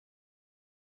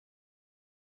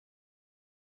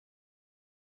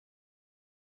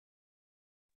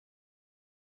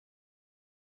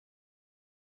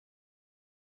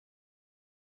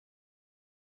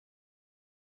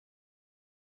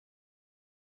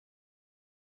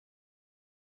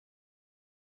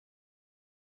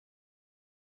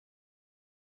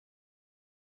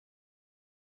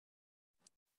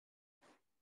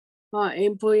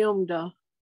Impuyomda.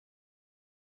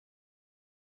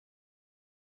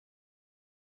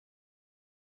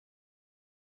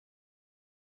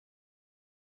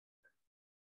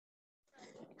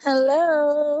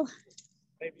 Hello.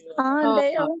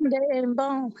 Onde and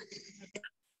bon.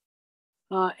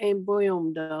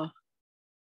 Impuyomda.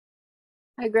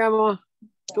 Hi, Grandma.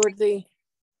 Dorothy.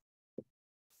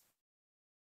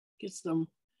 Get some.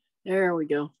 There we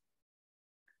go.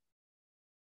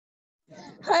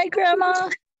 Hi, Grandma.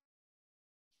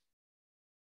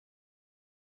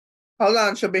 Hold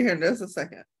on, she'll be here in just a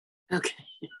second. Okay.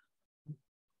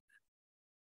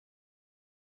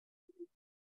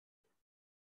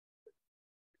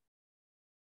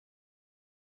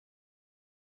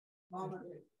 Mama.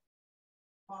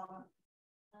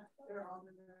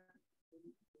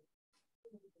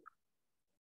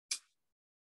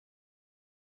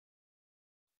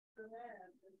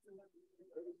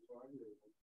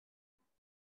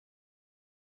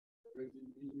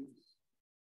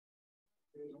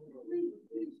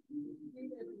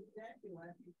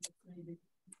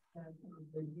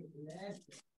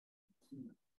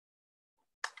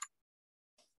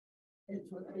 It's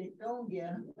what they don't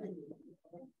get.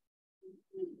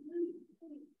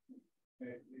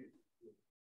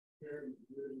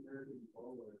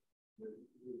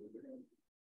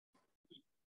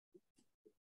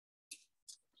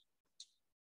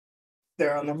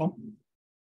 They're on their phone.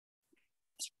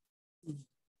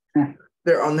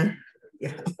 They're on there.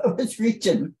 Yeah, I was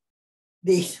reaching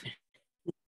these.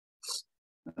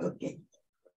 Okay.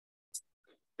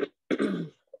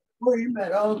 Worry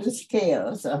about all this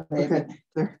chaos. Okay.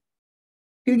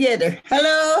 Together.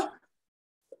 Hello.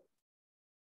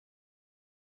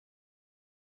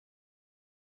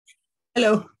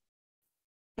 Hello.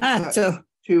 So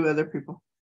 2 other people.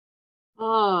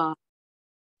 Hi,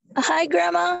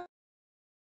 Grandma.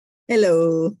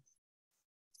 Hello.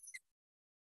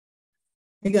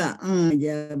 Yeah,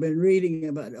 I've been reading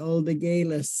about all the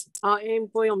galas.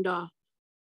 Impuyomda.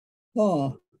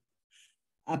 Oh,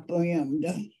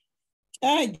 Apoyamda.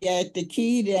 I got the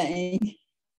key to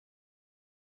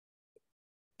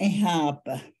a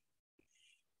hapa.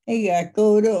 I got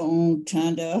go to on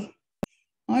Tanda.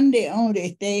 On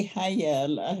the day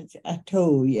I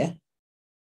told you.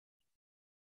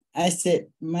 I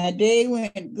said, my day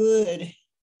went good.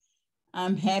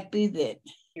 I'm happy that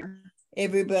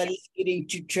everybody's getting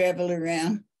to travel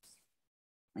around.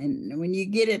 And when you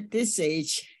get at this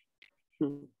age,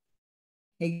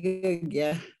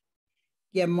 yeah,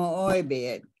 more oil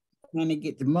bed. Kind of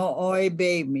get the more oil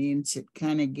bed means it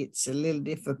kind of gets a little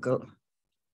difficult.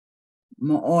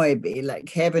 More oil bed, like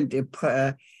having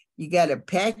to, you got to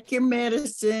pack your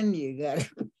medicine, you got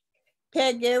to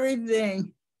pack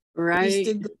everything.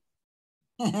 Right.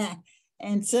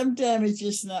 And sometimes it's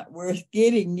just not worth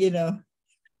getting, you know.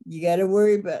 You got to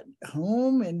worry about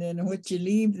home and then what you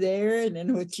leave there and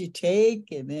then what you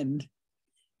take and then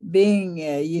being,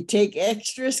 you take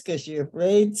extras because you're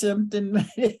afraid something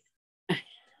might.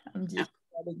 I'm just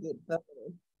trying to get better.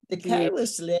 The Kiowa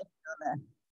left on an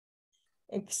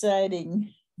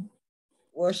exciting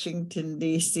Washington,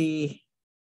 D.C.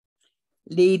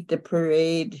 lead the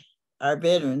parade, our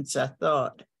veterans, I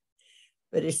thought.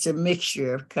 But it's a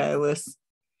mixture of Kiowas.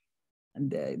 And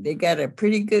they got a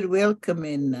pretty good welcome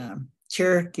in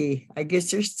Cherokee. I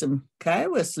guess there's some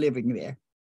Kiowas living there.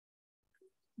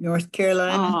 North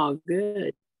Carolina. Oh,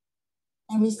 good.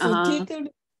 I was so tickled.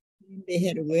 They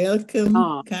had a welcome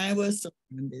Kiowas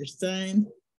on their sign.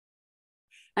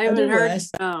 I haven't heard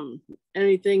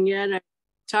anything yet. I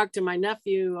talked to my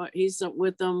nephew. He's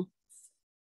with them.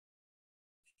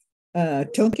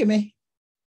 Tonkeme.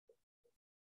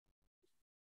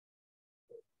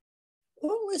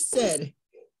 What was said?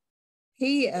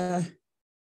 He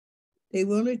they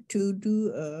wanted to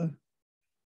do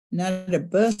not a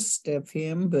bust of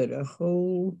him, but a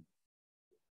whole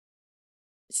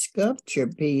sculpture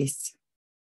piece.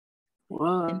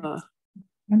 Wow.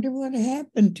 Wonder what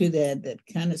happened to that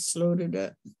kind of slowed it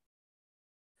up.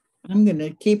 I'm gonna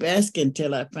keep asking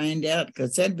till I find out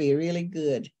because that'd be really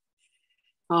good.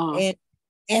 And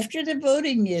after the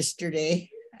voting yesterday,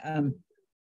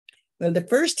 well, the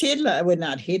first headline, well,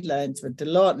 not headlines, but the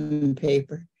Lawton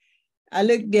paper, I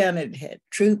looked down at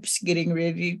troops getting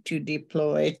ready to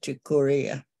deploy to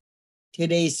Korea.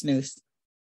 Today's news.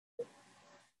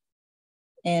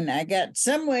 And I got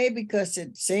some way because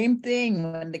it's the same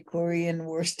thing when the Korean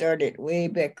War started way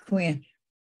back when.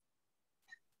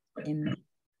 And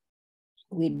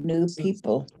we knew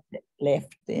people that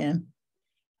left then.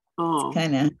 It's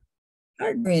kind of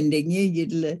heartrending.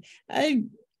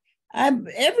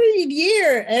 Every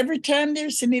year, every time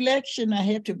there's an election, I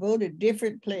have to vote a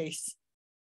different place.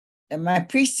 And my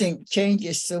precinct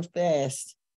changes so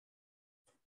fast.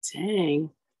 Dang.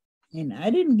 And I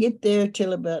didn't get there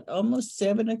till about almost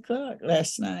 7 o'clock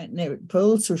last night, and the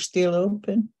polls were still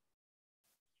open.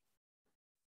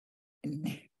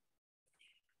 And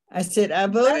I said, I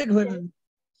voted when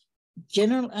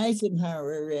General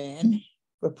Eisenhower ran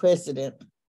for president.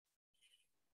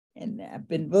 And I've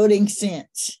been voting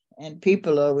since. And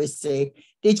people always say,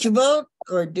 did you vote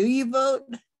or do you vote?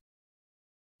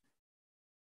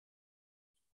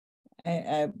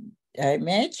 I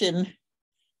imagine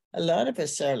a lot of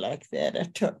us are like that. I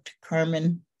talked to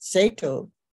Carmen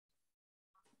Sato.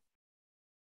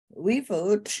 We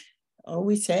vote,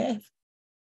 always have.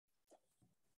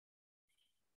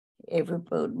 Every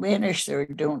vote matters, or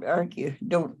don't argue,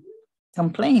 don't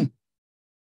complain.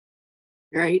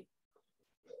 Right.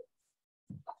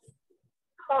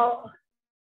 Oh,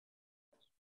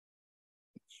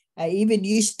 I even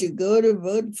used to go to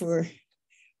vote for,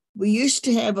 we used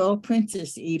to have all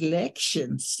princess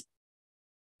elections.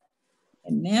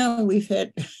 And now we've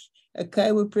had a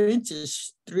Kiowa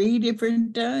princess 3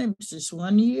 different times this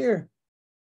 1 year.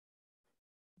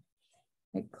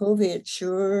 That COVID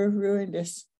sure ruined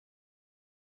us.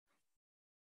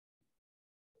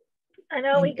 I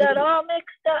know we got all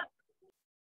mixed up.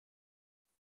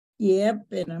 Yep,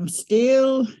 and I'm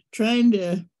still trying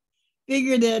to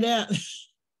figure that out.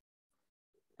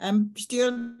 I'm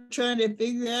still trying to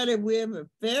figure out if we have a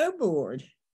fair board.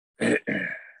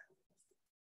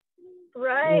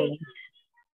 Right.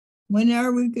 When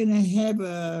are we going to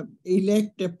have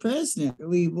elect a president?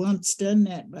 We once done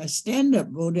that by stand-up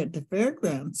vote at the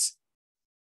fairgrounds.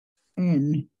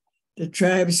 And the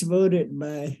tribes voted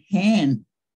by hand.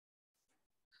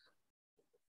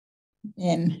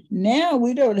 And now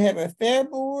we don't have a fair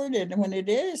board, and when it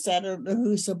is, I don't know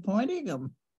who's appointing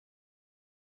them.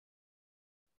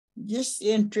 Just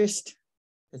interest,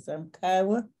 because I'm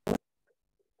Kiowa. I'm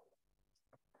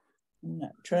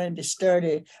not trying to start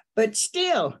it, but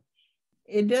still,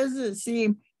 it doesn't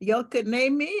seem, y'all could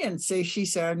name me and say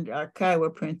she's our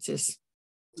Kiowa princess.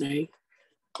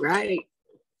 Right.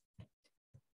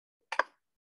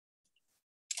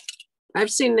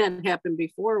 I've seen that happen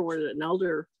before where an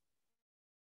elder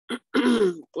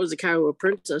was a Kiowa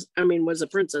princess. Was a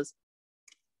princess.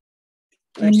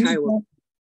 We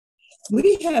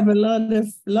have a lot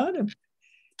of,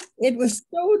 it was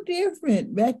so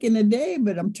different back in the day,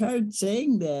 but I'm tired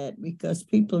saying that because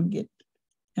people get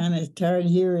kind of tired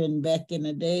hearing back in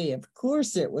the day. Of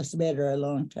course, it was better a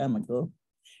long time ago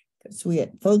because we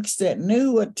had folks that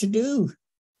knew what to do.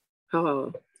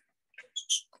 Oh.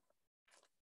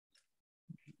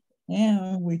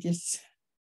 Yeah, we just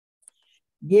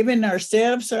giving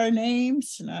ourselves our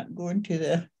names, not going to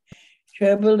the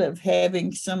trouble of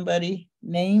having somebody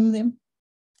name them.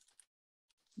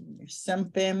 There's some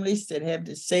families that have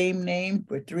the same name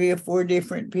for 3 or 4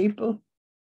 different people.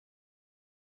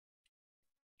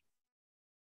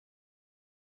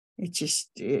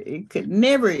 It could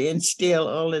never instill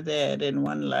all of that in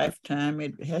one lifetime.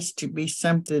 It has to be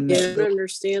something that. Yeah, I don't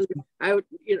understand. I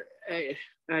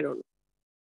don't know.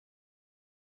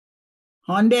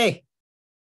 Hyundai.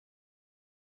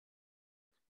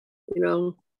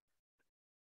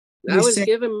 I was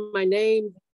given my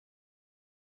name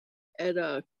at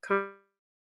a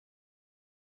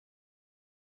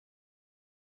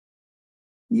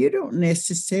you don't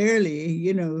necessarily,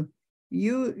 you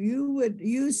would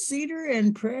use cedar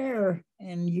and prayer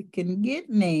and you can get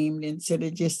named instead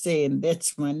of just saying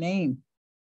that's my name.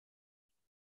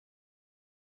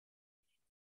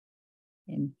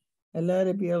 And a lot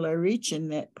of y'all are reaching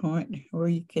that point where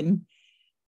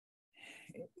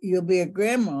you'll be a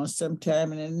grandma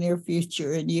sometime in the near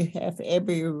future and you have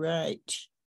every right.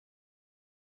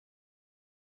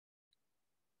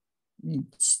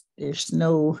 There's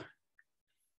no,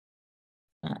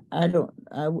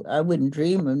 I wouldn't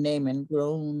dream of naming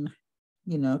grown,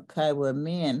 Kiowa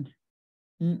men.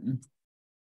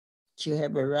 But you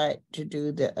have a right to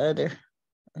do the other,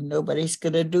 and nobody's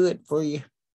going to do it for you.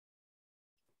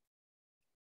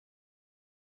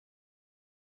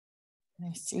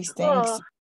 I see things.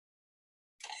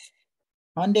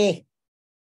 Hyundai.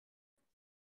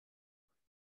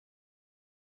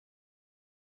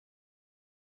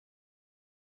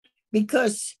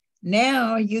 Because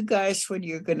now you guys, when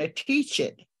you're going to teach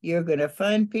it, you're going to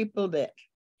find people that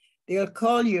they'll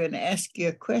call you and ask you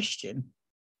a question.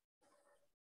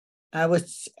 I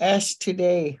was asked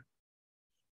today,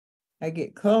 I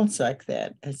get calls like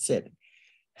that. I said,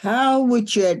 how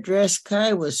would you address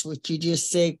Kiowas? Would you just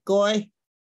say, Goy?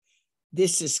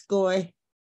 This is Goy.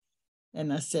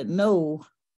 And I said, no,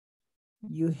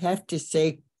 you have to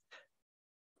say,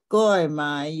 Goy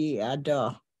mai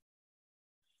ada.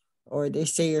 Or they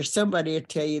say, or somebody will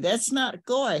tell you, that's not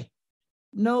Goy.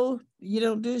 No, you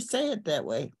don't say it that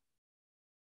way.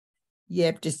 You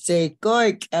have to say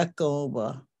Goy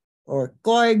kakoba or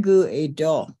Goy gu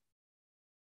edo.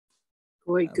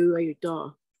 Goy gu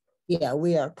edo. Yeah,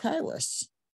 we are Kiowas.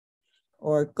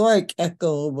 Or Goy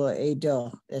kakoba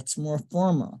edo. That's more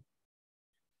formal.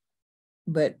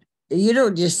 But you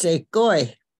don't just say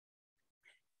Goy.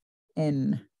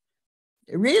 And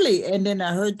really, and then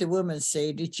I heard the woman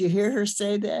say, did you hear her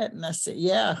say that? And I said,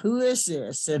 yeah, who is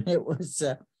this? And it was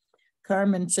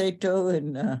Carmen Sato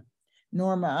and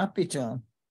Norma Apiton.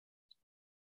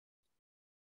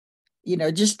 You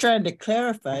know, just trying to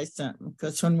clarify something,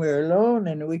 because when we're alone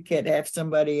and we can't have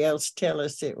somebody else tell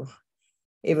us it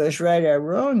was right or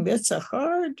wrong, that's a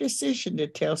hard decision to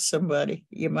tell somebody.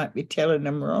 You might be telling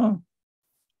them wrong.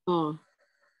 Oh,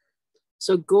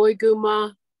 so Goy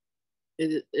Guma,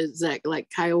 is that like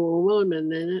Kiowa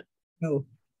woman in it? No.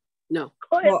 No.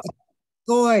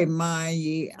 Goy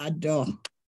mai ado.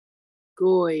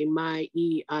 Goy mai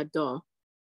ado.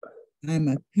 I'm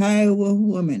a Kiowa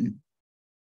woman.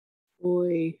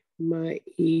 Goy mai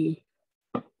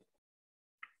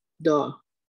do.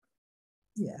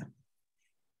 Yeah.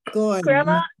 Goy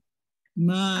Grandma,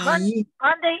 mai.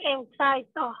 Monday inside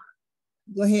though.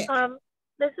 Go ahead.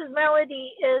 This is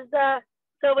Melody.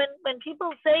 So when people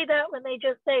say that, when they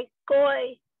just say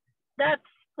goy,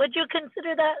 would you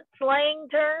consider that slang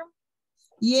term?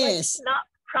 Yes. Like not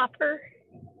proper?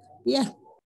 Yeah.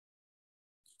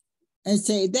 And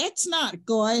say, that's not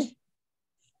goy.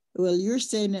 Well, you're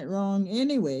saying it wrong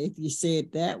anyway, if you say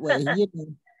it that way. You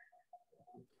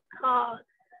know.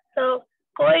 So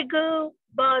goy gu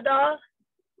bada.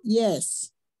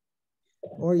 Yes.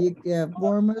 Or you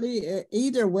formally,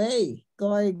 either way,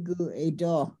 goy gu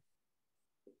edo.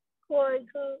 Goy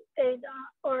gu edo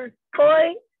or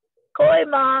goy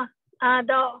ma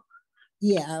ado.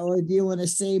 Yeah, or if you want to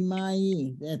say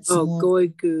mai, that's goy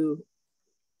gu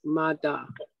mada.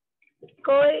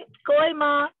 Goy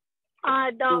ma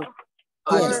ado.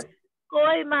 Yes. Or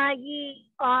goy ma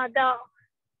yi ado.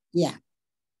 Yeah.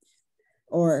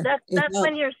 Or that's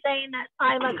when you're saying that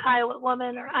I'm a Kiowa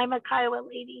woman or I'm a Kiowa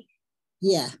lady.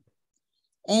 Yeah.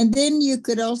 And then you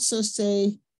could also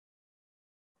say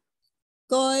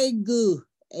goy gu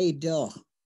edo.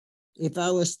 If I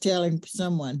was telling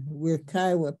someone we're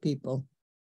Kiowa people,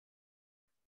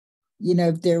 you know,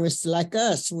 if there was like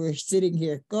us, we're sitting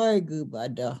here, goy gu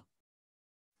bada.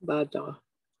 Bada.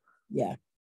 Yeah.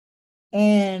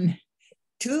 And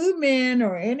two men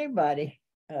or anybody,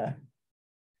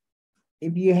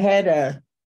 if you had a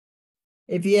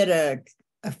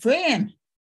friend,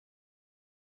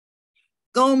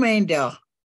 gome da.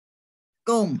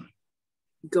 Gome.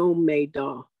 Gome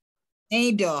da.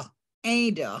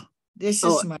 Ada. This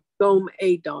is my Gome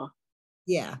Ada.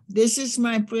 Yeah, this is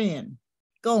my friend.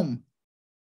 Gome.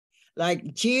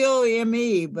 Like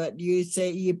G-O-M-E, but you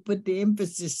put the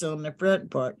emphasis on the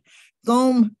front part.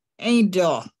 Gome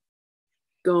Ada.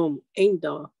 Gome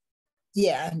Ada.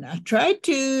 Yeah, and I tried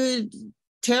to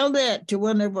tell that to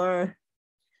one of our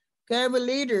Kiowa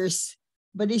leaders,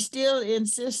 but he still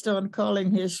insists on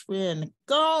calling his friend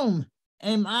Gome.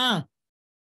 Grandma,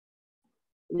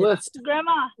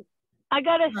 I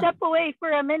gotta step away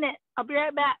for a minute. I'll be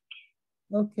right back.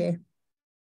 Okay.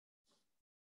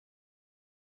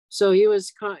 So he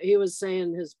was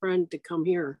saying his friend to come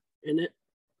here, isn't it?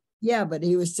 Yeah, but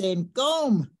he was saying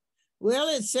Gome. Well,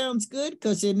 it sounds good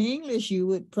because in English you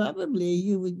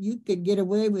could get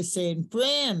away with saying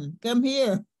friend, come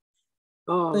here.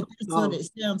 But that's what it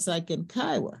sounds like in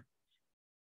Kiowa.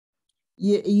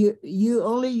 You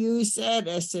only use that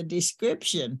as a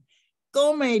description.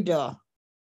 Gome da.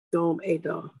 Gome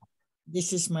da.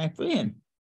 This is my friend.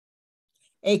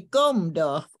 A gome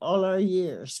da all our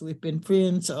years. We've been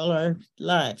friends all our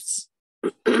lives.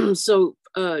 So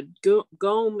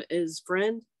gome is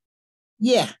friend?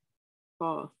 Yeah.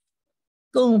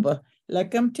 Gomba.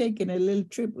 Like I'm taking a little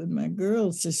trip with my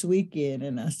girls this weekend,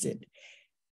 and I said,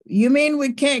 you mean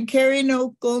we can't carry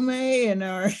no gome in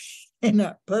our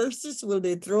purses? Will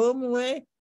they throw them away?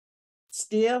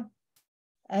 Still,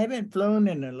 I haven't flown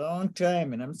in a long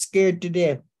time, and I'm scared to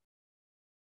death.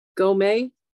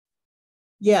 Gome?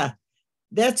 Yeah,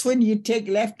 that's when you take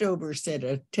leftovers at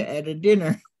a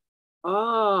dinner.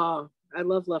 Oh, I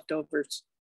love leftovers.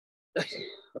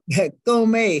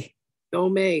 Gome.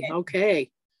 Gome,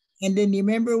 okay. And then you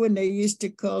remember when they used to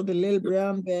call the little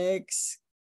brown bags?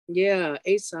 Yeah,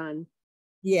 asan.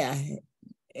 Yeah.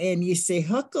 And you say,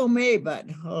 Hokome, but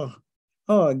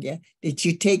hog, yeah, that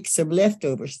you take some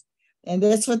leftovers. And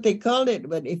that's what they called it.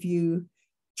 But if you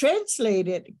translate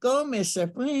it, gom is a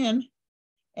friend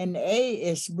and a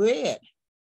is bread.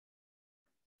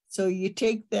 So you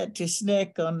take that to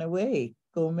snack on the way,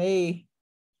 gome.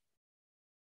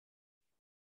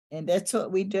 And that's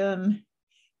what we done.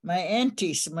 My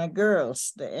aunties, my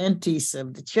girls, the aunties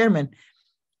of the chairman,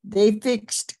 they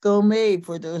fixed gome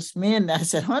for those men. I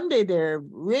said, Hyundai, they're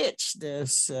rich.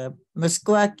 There's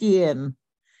Meskwaki and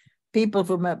people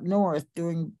from up north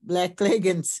doing black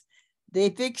leggings. They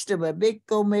fixed them a big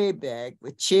gome bag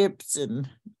with chips and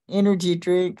energy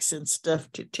drinks and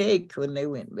stuff to take when they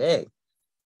went back.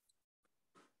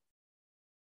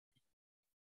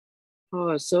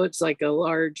 Oh, so it's like a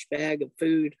large bag of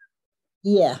food.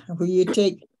 Yeah, where you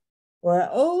take, or,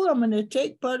 oh, I'm going to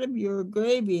take part of your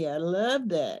gravy. I love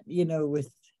that, you know,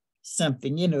 with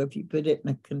something, you know, if you put it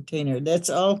in a container. That's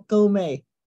all gome.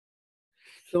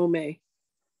 Gome.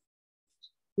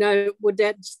 Now,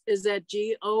 is that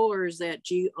G-O or is that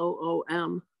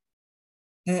G-O-O-M?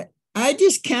 I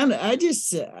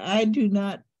do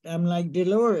not, I'm like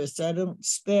Dolores, I don't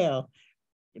spell.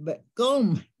 But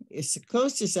gom is the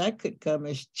closest I could come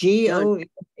is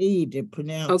G-O-M-E to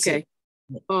pronounce it.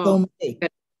 Oh,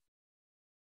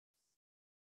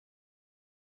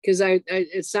 because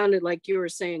it sounded like you were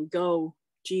saying go,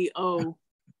 G-O.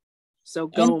 So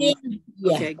gom. Then,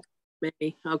 yeah. Okay,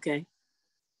 maybe. Okay.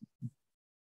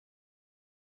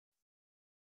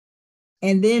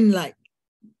 And then like,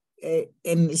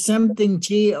 and something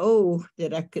G-O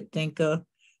that I could think of,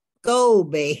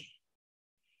 Gobe.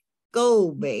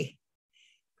 Gobe.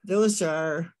 Those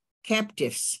are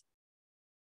captives.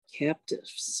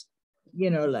 Captives. You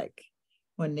know, like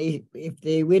when if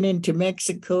they went into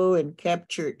Mexico and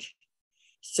captured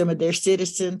some of their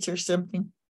citizens or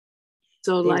something.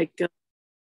 So like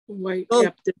white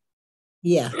captive.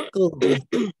 Yeah, Gobe.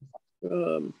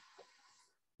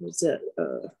 What's that?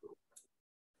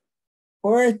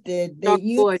 Or they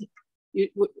use.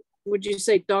 Would you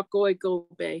say Dokoi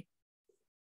Gobe?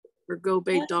 Or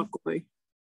Gobe Dokoi?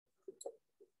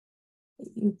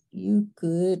 You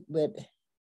could, but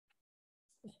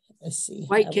let's see.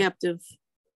 White captive.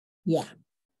 Yeah.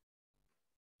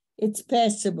 It's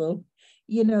passable.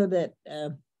 You know that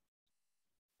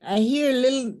I hear a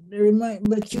little remind,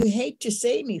 but you hate to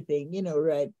say anything, you know,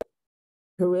 right?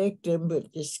 Correct them,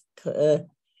 but just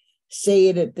say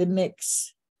it at the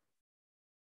next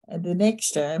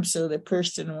time so the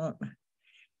person won't.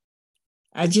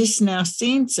 I just now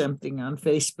seen something on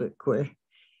Facebook where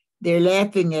they're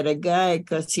laughing at a guy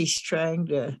because he's trying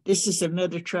to, this is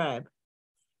another tribe,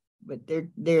 but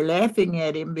they're laughing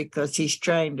at him because he's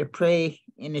trying to pray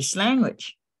in his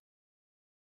language.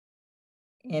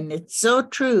 And it's so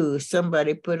true,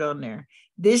 somebody put on there.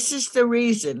 This is the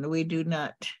reason we do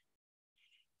not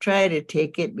try to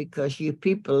take it, because you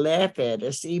people laugh at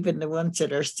us, even the ones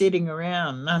that are sitting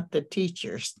around, not the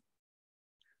teachers.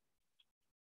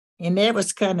 And that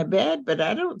was kind of bad, but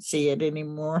I don't see it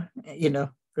anymore. You know,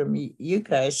 from you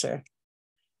guys are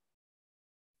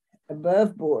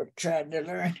above board trying to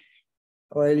learn,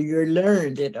 or you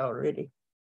learned it already.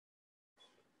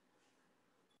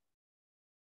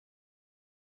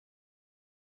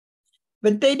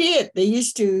 But they did. They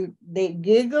used to, they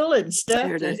giggle and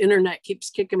stuff. The internet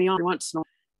keeps kicking me on once in a while.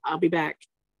 I'll be back.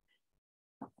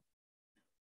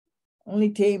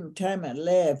 Only time I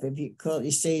laugh if you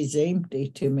say it's empty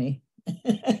to me.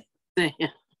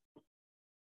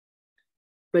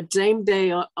 But same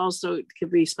day also could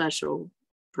be special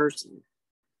person.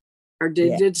 Or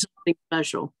did something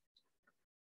special.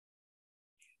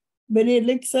 But it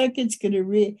looks like it's going to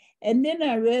read. And then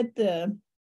I read the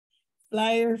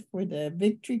flyer for the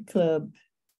Victory Club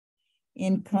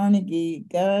in Carnegie.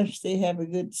 Gosh, they have a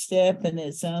good staff, and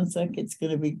it sounds like it's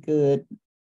going to be good.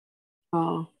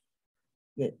 Oh.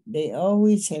 But they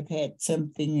always have had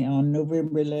something on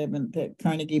November 11th at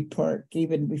Carnegie Park,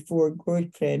 even before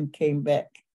Gortran came back.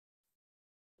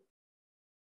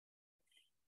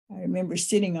 I remember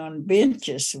sitting on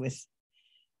benches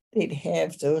they'd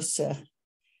have those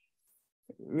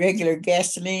regular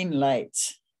gasoline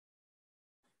lights.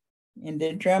 And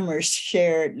the drummers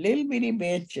shared little bitty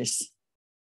benches.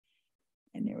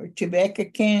 And there were tobacco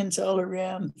cans all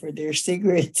around for their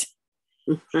cigarettes.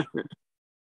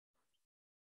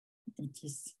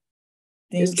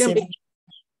 It's going to be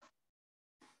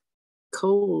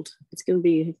cold. It's going to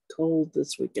be cold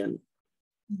this weekend.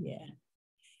 Yeah.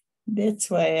 That's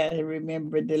why I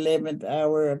remember the 11th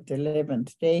hour of the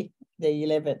 11th day, the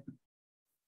 11th.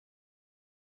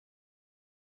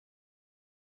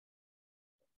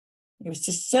 It was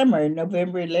the summer,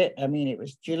 November, it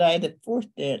was July the 4th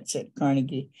dance at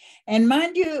Carnegie. And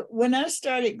mind you, when I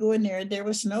started going there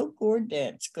was no gourd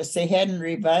dance because they hadn't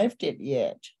revived it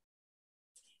yet.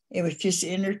 It was just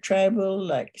intertribal,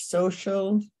 like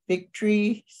social,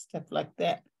 victory, stuff like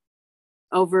that.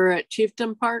 Over at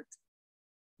Chieftain Park?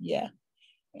 Yeah.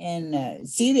 And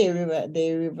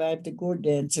they revived the gourd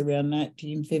dance around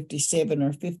 1957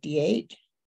 or 58.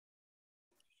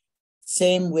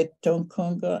 Same with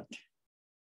Tonkongot.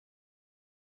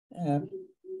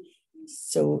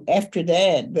 So after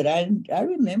that, but I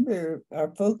remember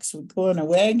our folks would go on a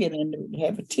wagon and would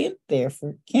have a tent there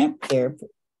for camp there.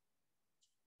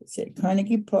 It's at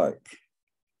Carnegie Park.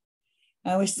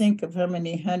 I always think of how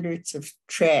many hundreds of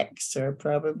tracks are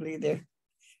probably there,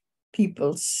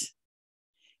 people's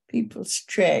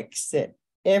tracks that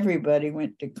everybody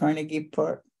went to Carnegie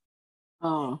Park.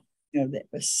 Oh, that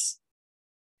was.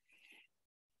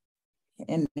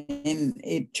 And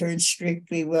it turned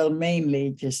strictly,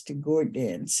 mainly just a gourd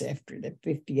dance after the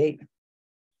 58.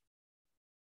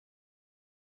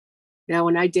 Yeah,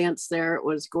 when I danced there, it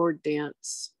was gourd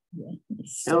dance. Yeah,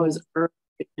 so, that was early.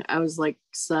 I was like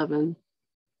 7.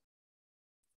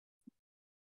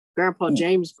 Grandpa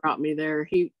James brought me there.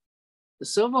 The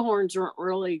Silverhorns weren't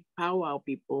really powwow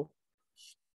people,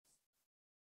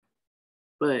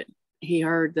 but he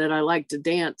heard that I liked to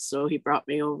dance, so he brought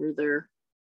me over there.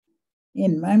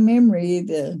 In my memory,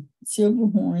 the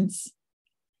Silverhorns,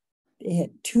 they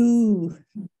had 2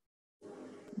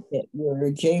 that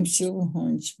were James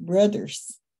Silverhorn's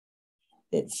brothers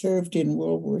that served in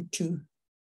World War II.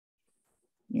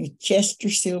 Chester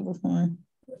Silverhorn.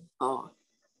 Oh.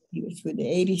 He was with the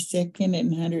 82nd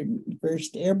and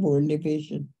 101st Airborne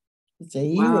Division. He's a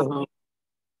hero. Wow.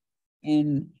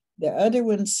 And the other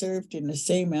one served in the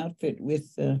same outfit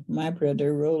with my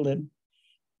brother, Roland.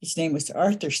 His name was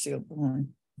Arthur Silverhorn.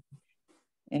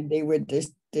 And they were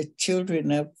the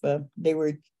children of, they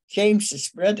were James's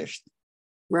brothers.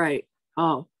 Right.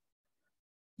 Oh.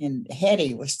 And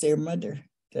Hattie was their mother,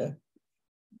 the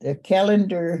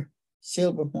Calendar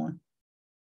Silverhorn.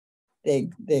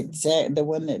 The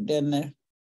one that done the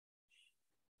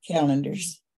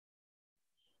calendars.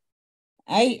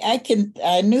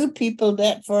 I knew people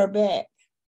that far back.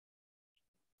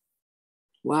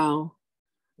 Wow.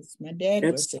 My dad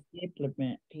was a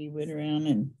diplomat. He went around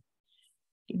and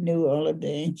he knew all of the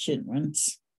ancient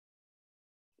ones.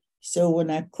 So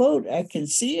when I quote, I can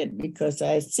see it because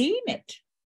I've seen it.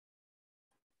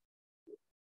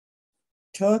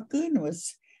 Tarkun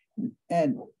was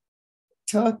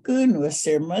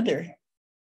their mother,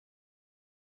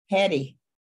 Hattie.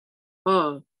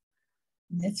 Oh.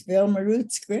 That's Velma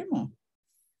Ruth's grandma.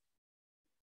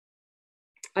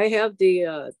 I have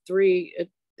the 3,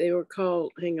 they were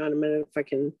called, hang on a minute if I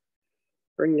can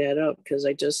bring that up, because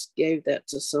I just gave that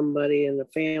to somebody in the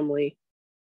family.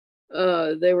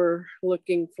 They were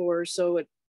looking for, let's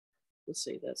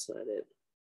see, that's not it.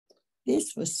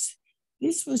 This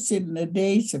was in the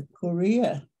days of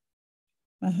Korea.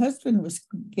 My husband was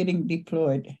getting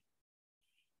deployed.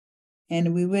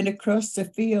 And we went across the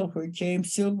field where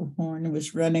James Silverhorn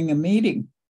was running a meeting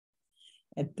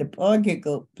at the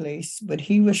Augigo place, but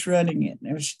he was running it.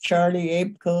 There was Charlie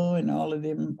Abeco and all of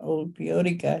them old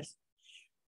peyote guys.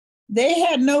 They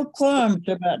had no qualms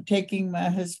about taking my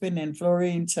husband and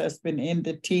Florine's husband in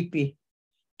the teepee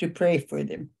to pray for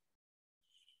them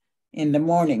in the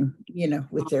morning,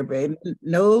 with their baby.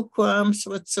 No qualms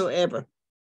whatsoever.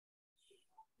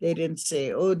 They didn't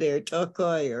say, oh, they're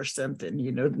Tokoi or something,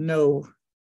 no.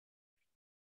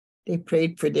 They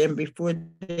prayed for them before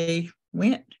they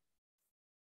went.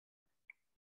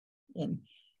 And,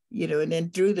 and then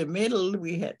through the middle,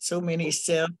 we had so many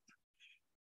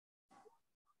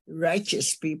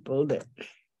self-righteous people that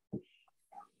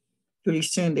pretty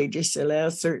soon they just allow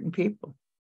certain people.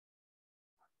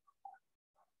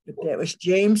 But that was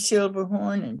James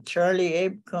Silverhorn and Charlie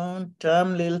Abeco,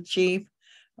 Tom Little Chief,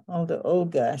 all the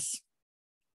old guys.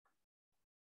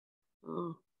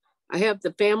 Oh, I have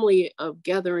the family of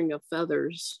Gathering of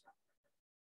Feathers,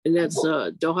 and that's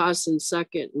Dohasan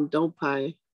Second and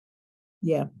Dopai.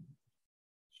 Yeah.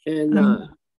 And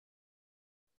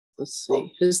let's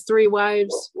see, his 3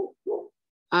 wives,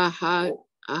 Ahate,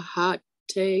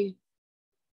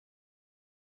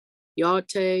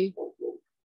 Yate,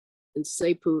 and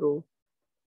Sepoodle,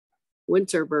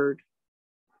 Winterbird.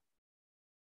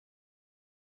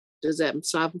 Does that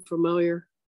sound familiar?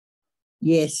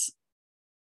 Yes.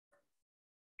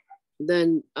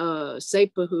 Then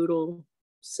Sepoodle,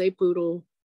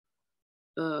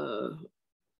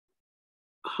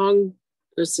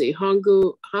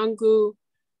 Hongu,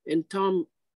 and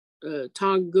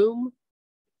Tongum.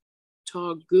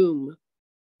 Goom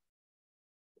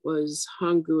was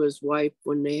Hangua's wife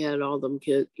when they had all them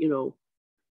kids, you know.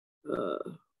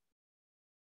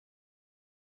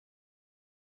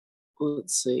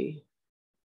 Let's see.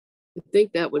 I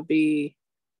think that would be,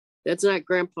 that's not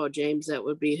Grandpa James, that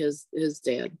would be his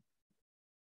dad.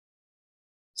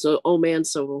 So Old Man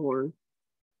Silverhorn.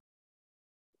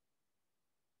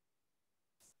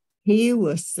 He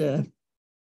was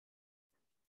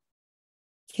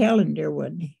calendar,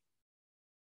 wasn't he?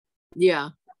 Yeah.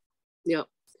 Yep.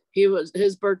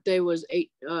 His birthday was he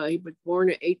was born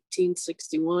in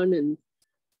 1861 and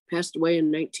passed away in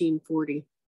 1940.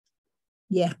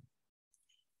 Yeah.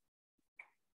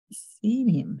 Seen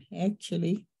him.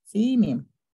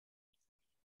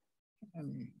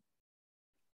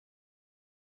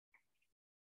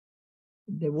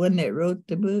 The one that wrote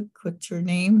the book, what's her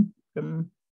name?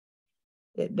 From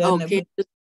that done the book?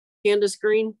 Candace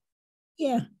Green.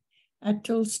 Yeah. I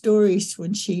told stories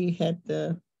when she had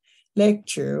the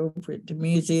lecture over at the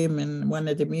museum in one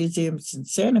of the museums in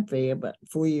Santa Fe about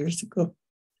 4 years ago.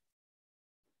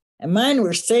 And mine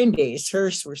were Sundays,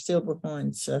 hers were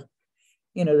Silverhorns, so,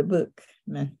 you know, the book.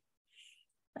 And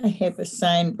I have a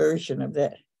signed version of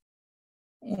that.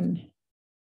 And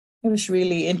it was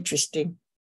really interesting.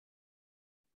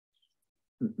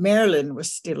 Marilyn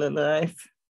was still alive,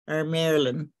 our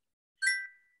Marilyn,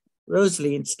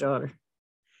 Rosaline's daughter.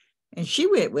 And she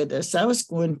went with us. I was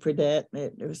going for that.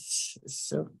 It was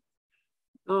so.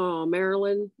 Oh,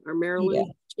 Marilyn, Yeah.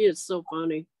 She is so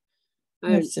funny.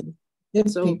 I have some good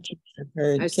pictures of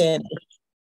her and Candace.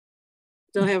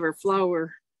 Still have her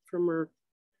flower from her.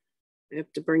 I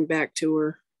have to bring back to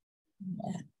her.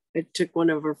 Yeah. I took one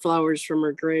of her flowers from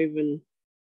her grave and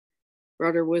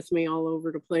brought her with me all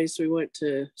over the place. We went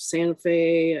to Santa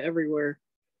Fe, everywhere.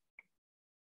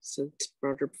 So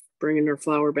bringing her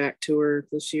flower back to her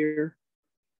this year,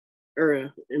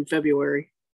 or in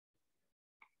February.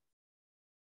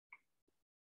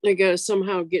 I gotta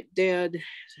somehow get Dad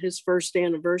his first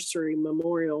anniversary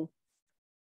memorial.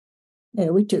 Yeah,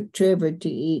 we took Trevor to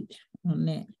eat on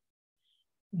that.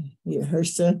 Yeah, her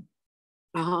son.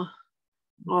 Uh-huh.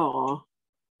 Oh,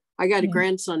 I got a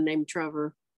grandson named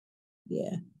Trevor.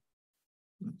 Yeah.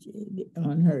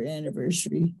 On her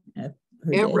anniversary.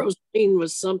 Aunt Rosine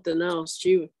was something else.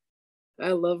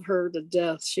 I love her to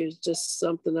death. She was just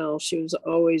something else. She was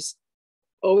always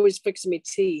fixing me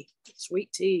tea,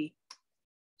 sweet tea.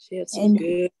 She had some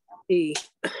good tea.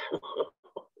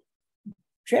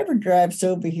 Trevor drives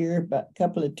over here about a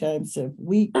couple of times a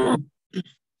week and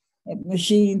have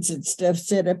machines and stuff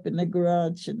set up in the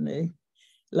garage, and they,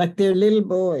 like they're little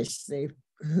boys, they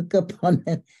hook up on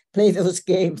and play those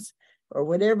games or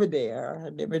whatever they are. I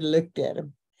never looked at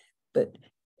them. But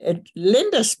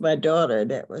Linda's my daughter.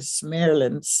 That was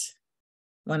Marilyn's,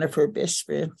 one of her best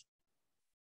friends.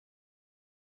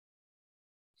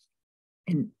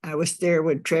 And I was there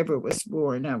when Trevor was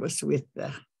born. I was with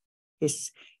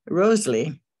his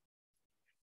Rosalie.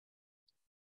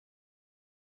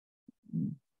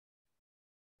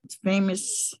 It's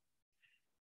famous.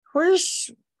 What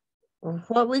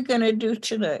are we going to do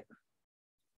tonight?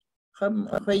 I'm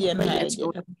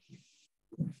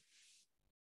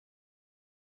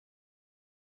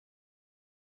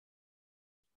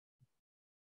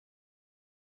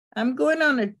going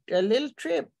on a little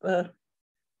trip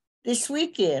this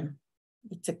weekend.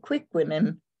 It's a quick one.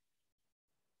 And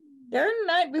the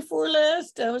night before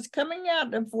last, I was coming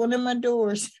out of one of my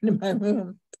doors into my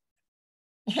room.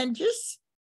 And just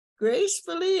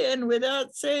gracefully and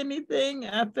without saying anything,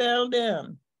 I fell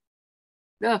down.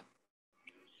 Yeah.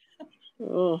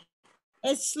 Oh.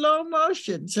 It's slow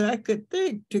motion, so I could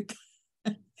think.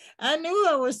 I knew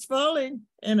I was falling,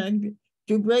 and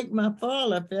to break my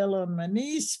fall, I fell on my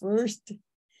knees first.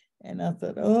 And I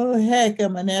thought, oh, heck,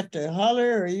 I'm going to have to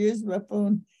holler or use my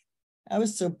phone. I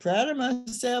was so proud of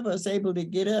myself, I was able to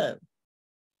get up.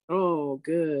 Oh,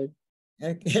 good.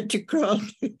 I had to crawl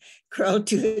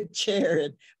to a chair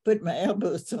and put my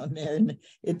elbows on there, and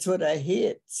it's what I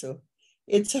hit. So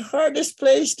it's the hardest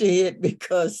place to hit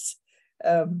because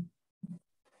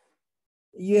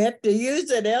you have to use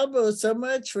that elbow so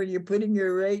much when you're putting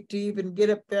your weight to even get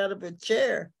up out of a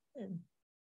chair. And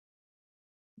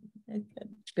I got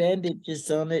bandages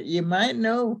on it. You might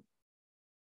know.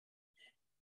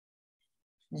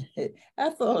 I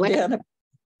fall down.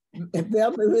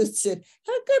 Velma Ruth said,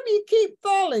 how come you keep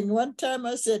falling? One time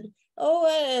I said, oh,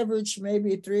 I average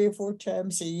maybe 3 or 4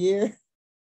 times a year.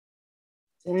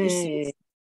 Hey.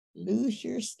 Lose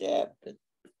your step.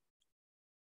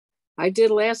 I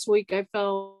did last week. I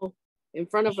fell in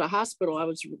front of the hospital. I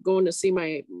was going to see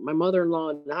my mother-in-law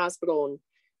in the hospital, and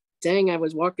dang, I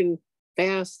was walking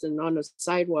fast and on the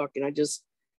sidewalk, and I just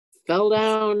fell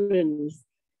down, and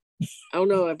I don't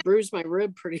know, I bruised my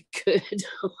rib pretty good.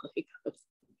 Like,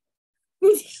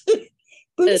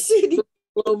 But see,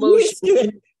 slow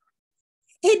motion.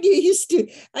 I used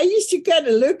to kind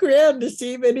of look around to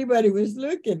see if anybody was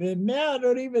looking, and now I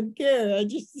don't even care. I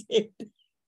just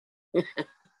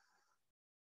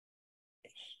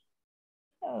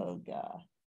oh God.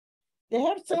 They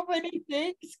have so many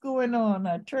things going on.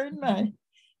 I turned my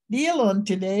deal on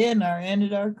today, and our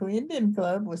Anadarko Indian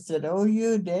Club was at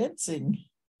OU dancing.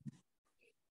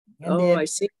 And I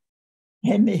see.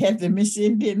 And they had the Miss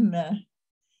Indian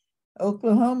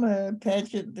Oklahoma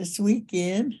pageant this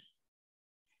weekend.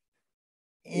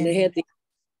 And they had the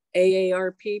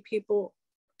AARP people.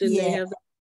 Didn't they have that?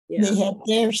 Yeah. They had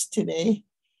theirs today.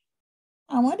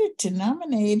 I wanted to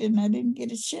nominate, and I didn't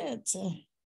get a chance.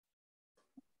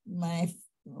 My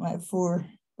four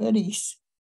buddies,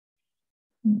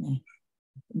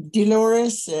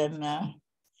 Dolores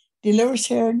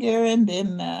Harrigan,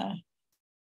 then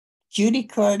Judy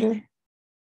Carter,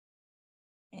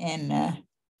 and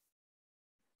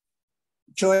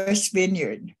Joyce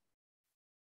Vineyard.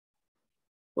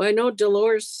 Well, I know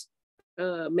Dolores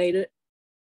made it.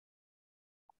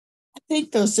 I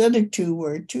think those other two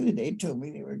were too. They told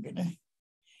me they were gonna.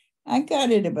 I got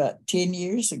it about 10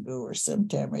 years ago or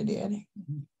sometime I did.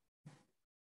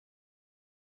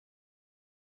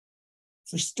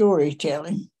 For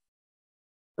storytelling.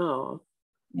 Oh.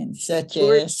 And such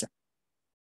as.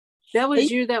 That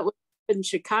was you that was in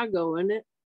Chicago, wasn't it?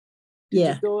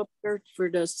 Did you go up there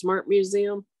for the Smart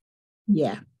Museum?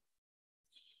 Yeah.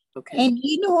 Okay. And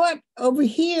you know what? Over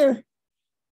here,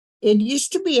 it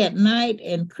used to be at night,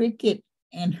 and Cricket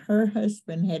and her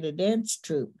husband had a dance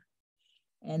troupe.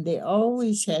 And they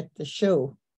always had the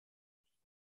show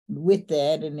with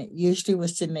that, and it usually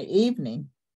was in the evening.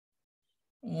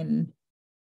 And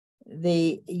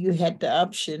you had the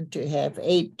option to have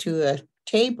 8 to a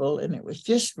table, and it was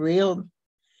just real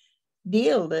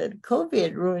deal that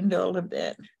COVID ruined all of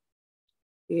that.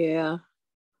 Yeah.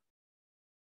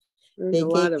 They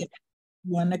gave it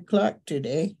 1 o'clock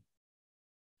today.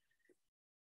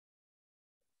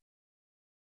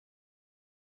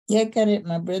 Yeah, I got it.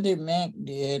 My brother Mac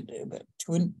did about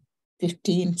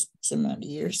 15 some odd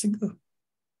years ago.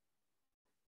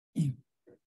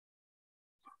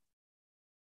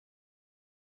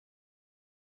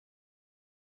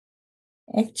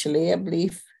 Actually, I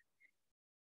believe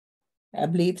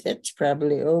that's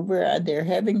probably over. They're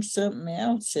having something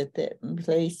else at that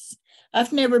place.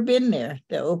 I've never been there,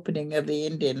 the opening of the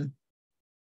Indian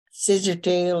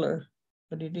Scissortail or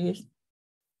what it is.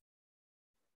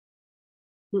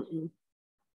 Mm-mm.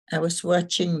 I was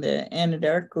watching the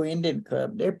Anadarko Indian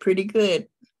Club. They're pretty good.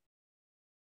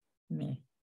 The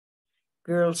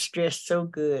girls dress so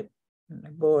good, and the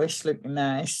boys look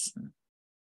nice.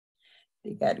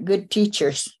 They got good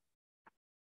teachers.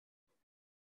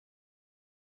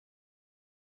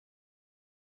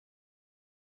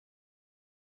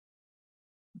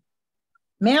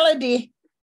 Melody.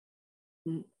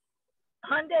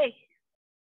 Hyundai.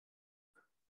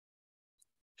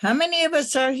 How many of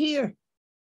us are here?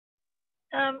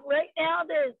 Right now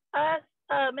there's us,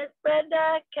 Miss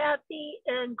Brenda, Kathy,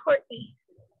 and Courtney.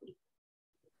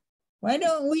 Why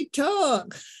don't we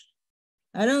talk?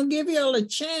 I don't give y'all a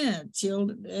chance.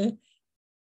 You'll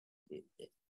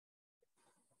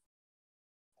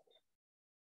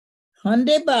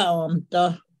Honde baom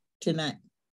tonight.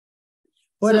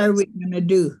 What are we gonna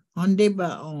do? Honde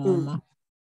baom.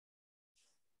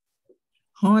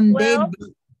 Honde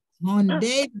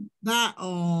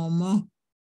baom.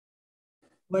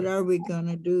 What are we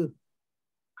gonna do?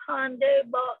 Honde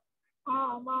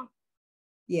baom.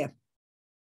 Yeah.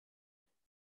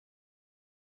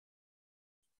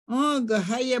 Oh,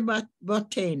 gahaya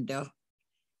botendo.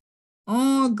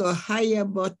 Oh, gahaya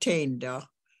botendo.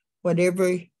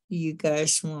 Whatever you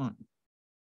guys want.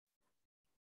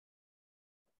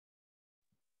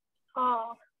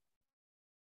 Oh.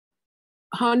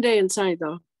 Hyundai inside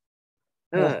though.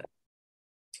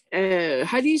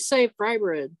 How do you say fry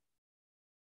bread?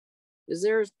 Is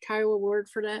there a Kiowa word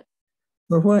for that?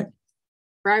 For what?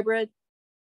 Fry bread?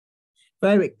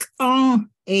 Fry bread. Con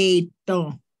a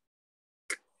ton.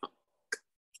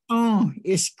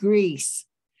 Is grease.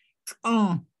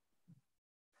 A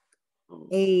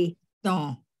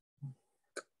ton.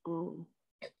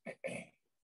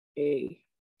 A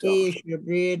is your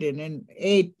bread, and then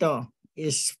a ton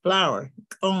is flour.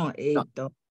 A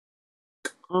ton.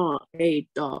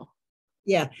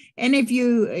 Yeah, and if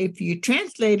you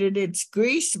translate it, it's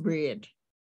grease bread.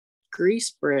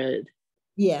 Grease bread.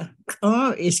 Yeah,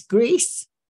 is grease.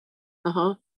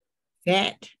 Uh-huh.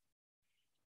 fat,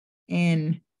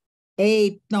 and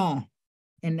eton.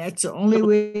 And that's the only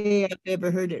way I've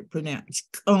ever heard it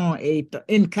pronounced.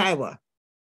 In Kiowa.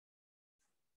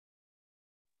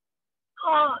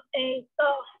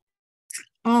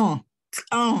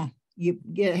 You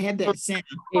get have that sound.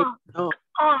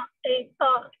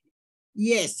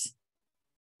 Yes.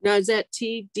 Now is that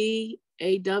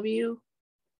TDAW?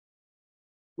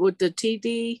 With the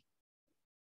TD?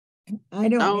 I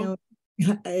don't know.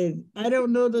 I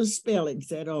don't know the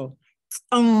spellings at all.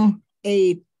 Yeah,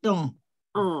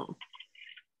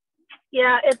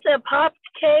 it's a popped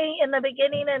K in the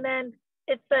beginning, and then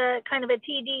it's a kind of a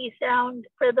TD sound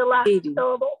for the last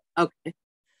syllable. Okay.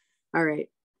 All right.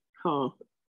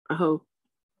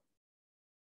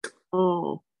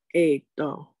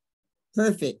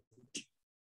 Perfect.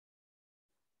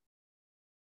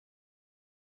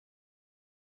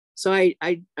 So I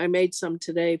made some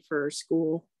today for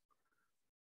school.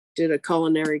 Did a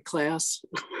culinary class.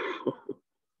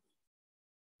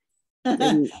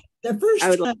 The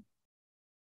first time.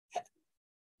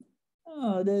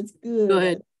 Oh, that's good. Go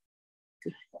ahead.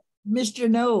 Mr.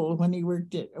 Knoll, when he was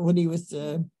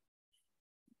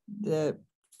the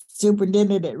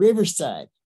superintendent at Riverside,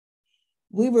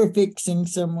 we were fixing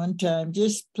some one time,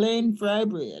 just plain fry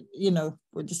bread,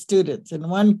 for the students. And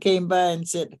one came by and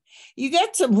said, "You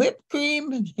got some whipped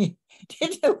cream?" And he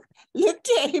looked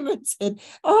at him and said,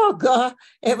 "Oh, God."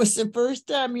 It was the first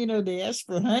time, they asked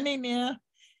for honey now.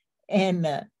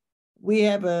 And we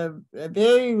have a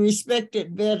very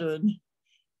respected veteran.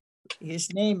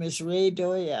 His name is Ray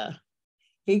Doya.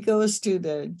 He goes to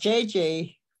the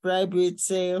JJ fry bread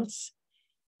sales.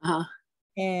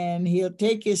 And he'll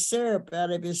take his syrup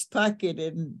out of his pocket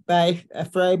and buy a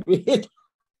fry bread.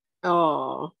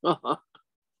 Oh. I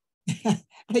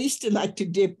used to like to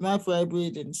dip my fry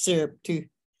bread in syrup too.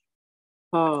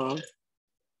 Oh.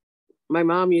 My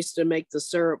mom used to make the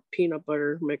syrup peanut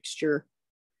butter mixture.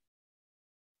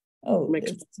 Oh,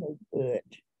 that's so good.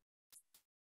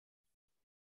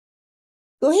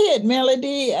 Go ahead,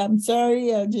 Melody. I'm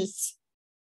sorry, I just...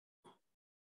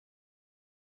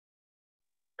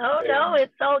 Oh, no,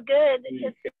 it's all good.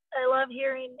 I love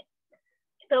hearing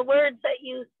the words that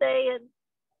you say, and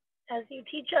as you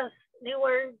teach us new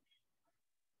words.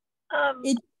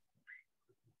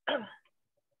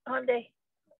 Hyundai.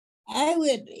 I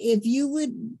would, if you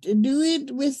would do it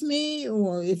with me,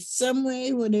 or if some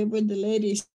way, whatever the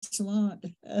ladies want.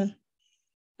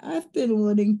 I've been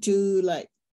wanting to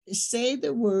say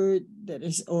the word that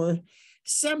is, or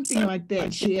something like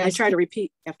that. I try to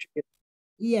repeat after you.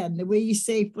 Yeah, the way you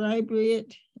say fry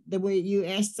bread, the way you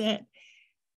ask that,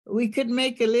 we could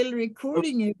make a little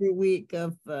recording every week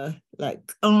of fry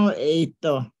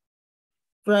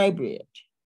bread,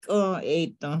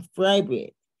 fry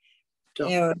bread.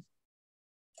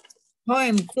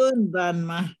 Hoim kun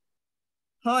banma,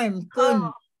 hoim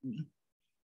kun,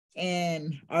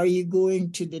 and are you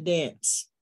going to the dance?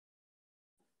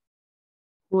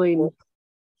 Or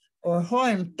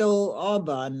hoim to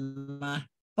obanma.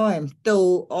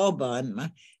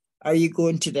 Are you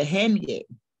going to the hand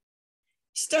game?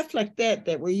 Stuff like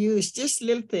that we use, just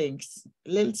little things,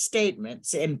 little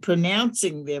statements, and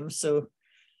pronouncing them. So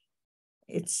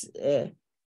it's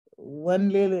one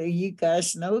little, you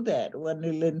guys know that one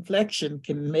little inflection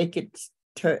can make it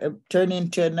turn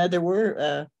into another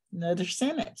word, another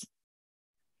sentence.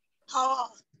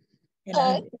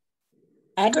 And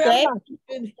I'd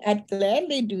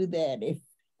gladly do that if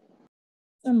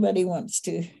somebody wants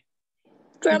to.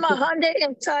 Grandma Hyundai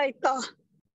and Taita.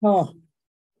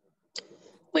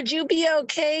 Would you be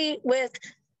okay with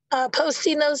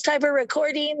posting those type of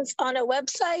recordings on a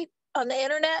website, on the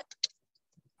internet?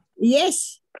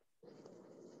 Yes.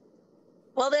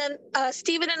 Well, then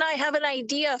Stephen and I have an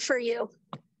idea for you.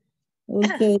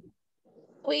 Okay.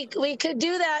 We could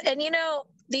do that. And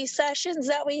these sessions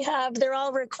that we have, they're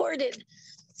all recorded.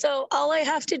 So all I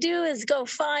have to do is go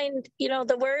find,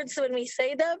 the words when we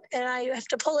say them, and I have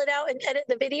to pull it out and edit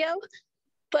the video.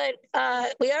 But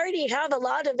we already have a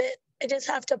lot of it. I just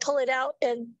have to pull it out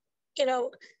and,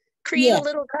 create a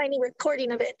little tiny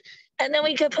recording of it. And then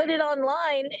we could put it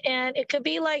online, and it could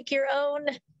be like your own,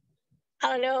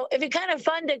 I don't know, it'd be kind of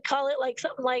fun to call it like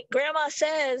something like Grandma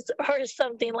Says, or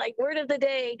something like Word of the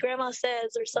Day, Grandma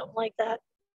Says, or something like that.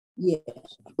 Yeah.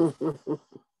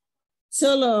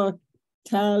 Solo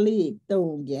Tali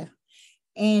Tonga.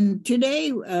 And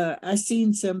today I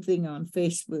seen something on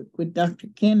Facebook with Dr.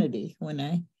 Kennedy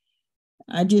when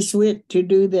I just went to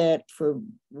do that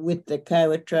with the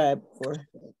Kiowa tribe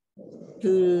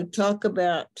to talk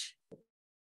about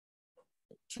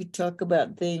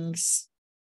things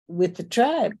with the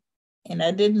tribe. And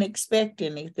I didn't expect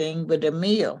anything but a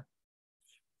meal.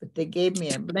 But they gave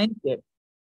me a blanket.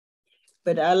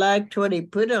 But I liked what he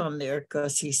put on there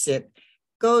because he said,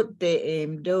 Goat de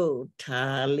aim do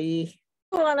tali.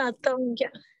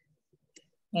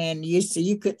 And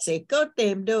you could say, Goat de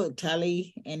aim do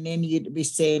tali. And then you'd be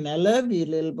saying, I love you,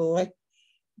 little boy.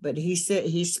 But he said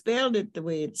he spelled it the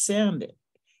way it sounded.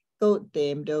 Goat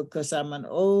de aim do, because I'm an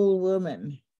old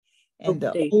woman. And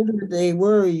the older they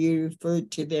were, you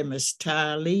referred to them as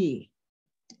tali.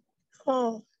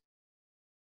 Oh.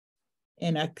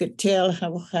 And I could tell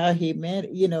how he meant,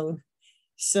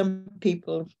 some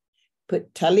people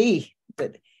put tali,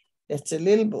 but that's a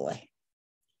little boy.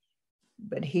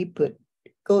 But he put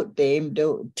goat name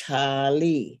do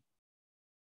tali.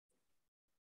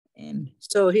 And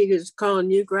so he was calling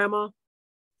you grandma?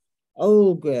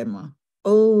 Old grandma.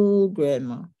 Old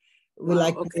grandma. We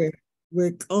Wow, okay.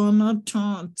 We're gonna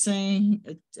talk saying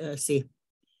see.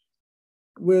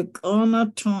 We're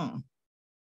gonna talk.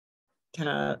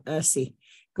 See.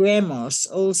 Grandma's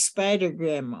old spider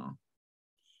grandma.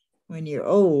 When you're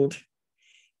old.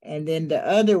 And then the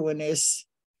other one is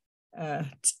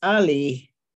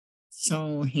Ali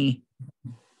Sonhi,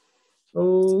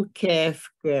 old calf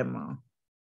grandma.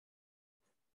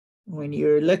 When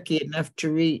you're lucky enough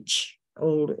to reach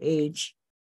old age.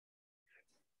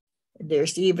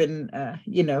 There's even,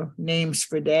 names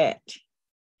for that.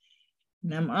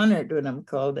 And I'm honored when I'm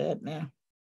called that now.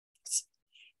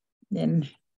 Then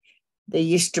they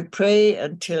used to pray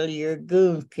until your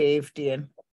goon caved in.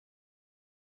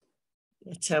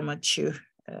 That's how much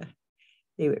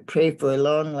they would pray for a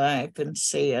long life and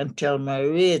say until my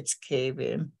ribs cave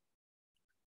in.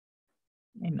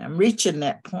 And I'm reaching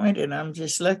that point, and I'm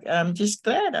just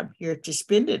glad I'm here to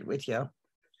spend it with y'all.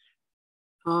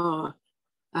 Oh,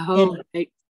 I hope.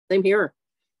 Same here.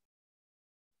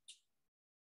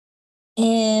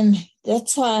 And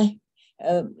that's why,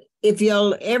 if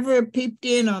y'all ever peeped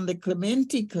in on the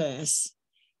Clementi class,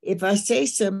 if I say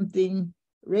something,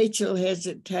 Rachel has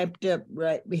it typed up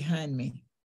right behind me.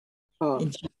 Oh.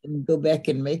 And she can go back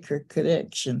and make her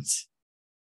corrections.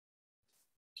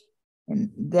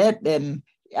 And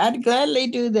I'd gladly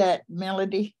do that,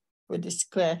 Melody, for this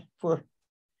class,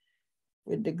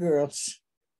 with the girls.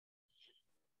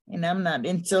 And I'm not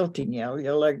insulting y'all.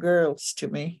 Y'all are girls to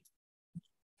me.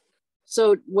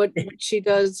 So what she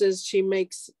does is she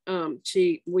makes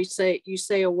you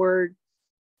say a word,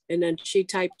 and then she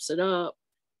types it up,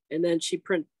 and then she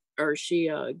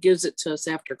gives it to us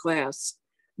after class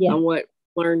on what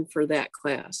learned for that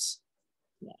class.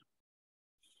 Yeah.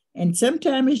 And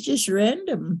sometimes it's just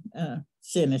random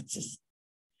sentences.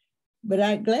 But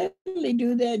I gladly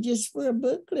do that just for a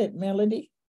booklet,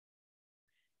 Melody.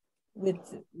 With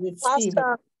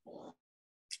Stephen.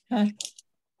 Huh?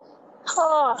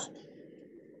 Oh.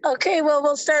 Okay, well,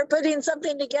 we'll start putting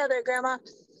something together, Grandma.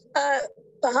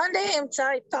 Bahande im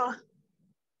taita.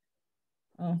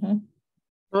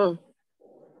 Oh.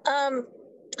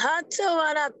 Hato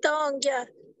Anatonga.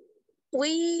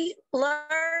 We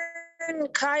learn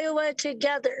Kiowa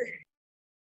together.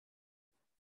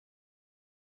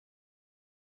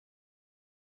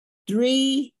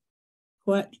 Three,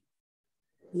 what?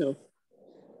 No.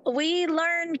 We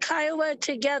learn Kiowa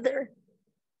together.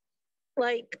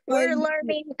 Like we're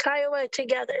learning Kiowa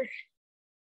together.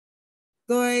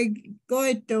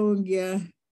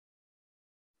 Goitongia.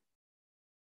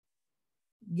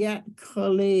 Yat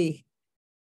kole.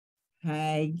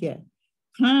 Hi get.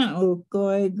 Ha o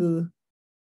goigu.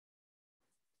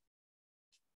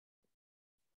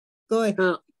 Goi.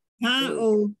 Ha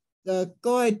o the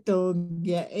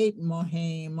goitongia 8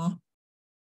 mohema.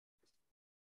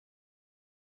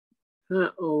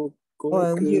 Or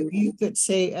you could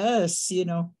say us,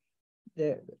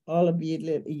 all of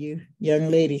you young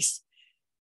ladies.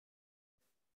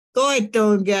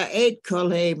 Goitongia 8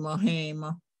 kole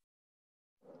mohema.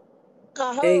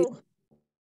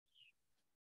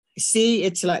 See,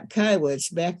 it's like Kiowa, it's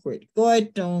backward.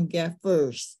 Goitongia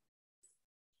first.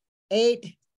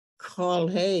 8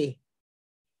 kole.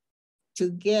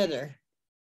 Together,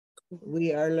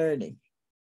 we are learning.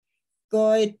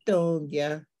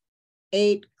 Goitongia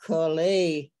 8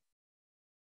 kole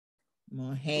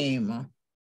mohema.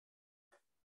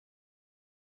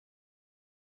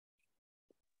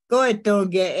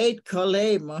 Goitongia 8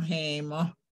 kole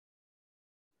mohema.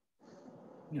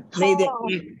 Play that.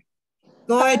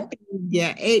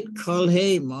 Goitongia 8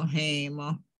 kole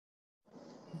mohema.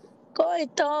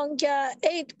 Goitongia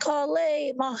 8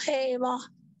 kole mohema.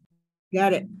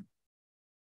 Got it.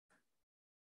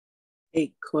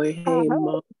 8 kole.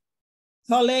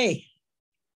 Kole.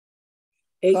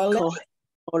 8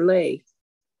 kole.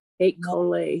 8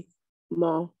 kole.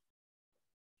 Mohame.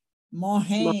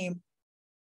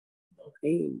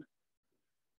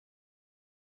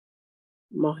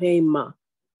 Mohema.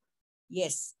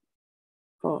 Yes.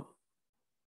 Oh.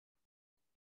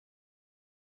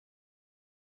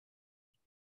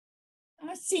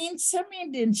 I've seen some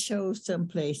Indian shows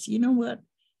someplace. You know what?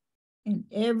 And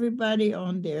everybody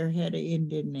on there had an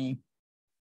Indian name.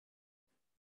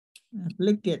 I've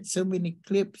looked at so many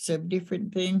clips of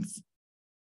different things.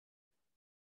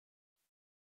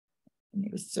 And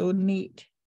it was so neat.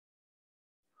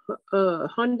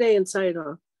 Hyundai and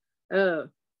Saida.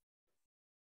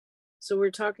 So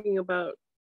we're talking about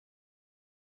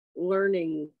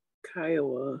learning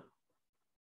Kiowa.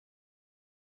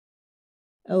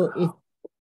 Oh,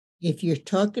 if you're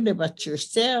talking about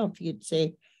yourself, you'd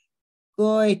say,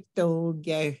 Goi to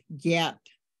gyat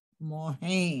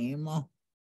mohame.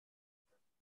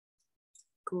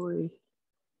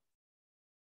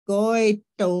 Goi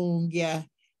to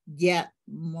gyat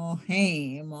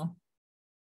mohame.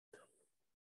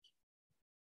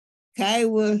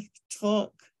 Kiowa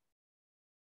talk,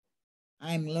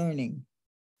 I'm learning.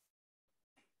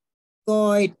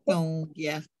 Goi to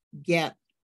gyat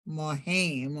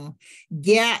mohame.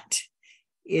 Gyat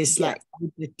is like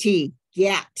the T.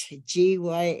 Gyat,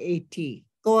 G-Y-A-T.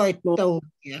 Goi to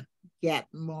gyat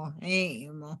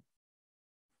mohame.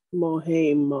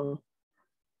 Mohema.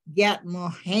 Gyat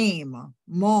mohame.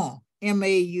 Mo,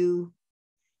 M-A-U.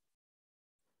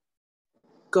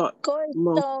 Got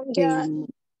Mohema.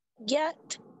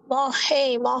 Get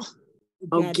Mohema.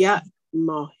 Oh, Gyat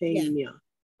Mohema.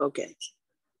 Okay.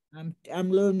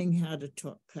 I'm learning how to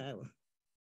talk Kiowa.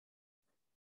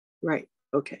 Right.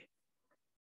 Okay.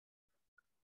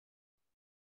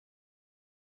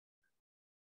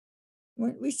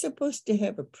 Weren't we supposed to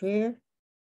have a prayer?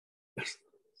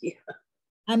 Yeah.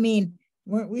 I mean,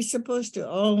 weren't we supposed to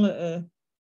all have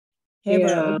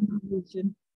our own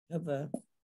version of a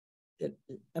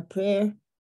prayer?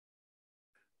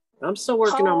 I'm still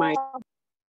working on my.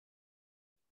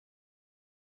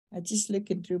 I'm just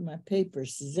looking through my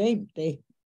papers, ain't they?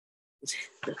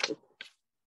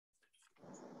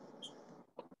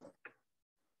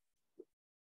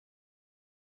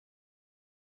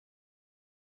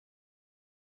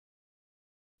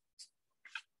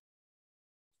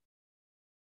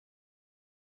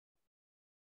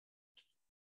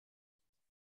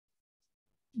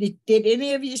 Did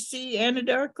any of you see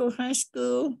Anadarko High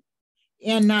School?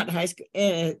 And not high school,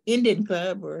 Indian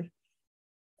Club or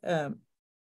our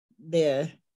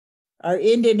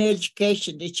Indian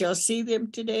education. Did y'all see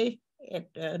them today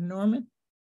at Norman?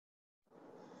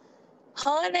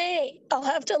 Honey, I'll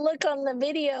have to look on the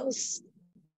videos.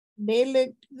 They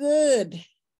looked good.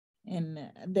 And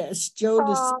that's Joe.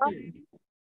 I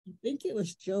think it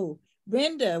was Joe.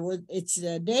 Brenda, it's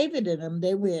David and them.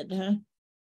 They went, huh?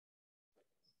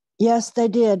 Yes, they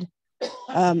did.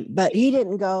 But he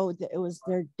didn't go. It was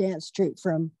their dance troupe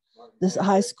from this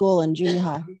high school and junior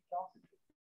high.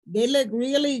 They look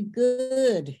really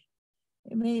good.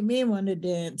 It made me want to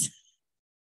dance.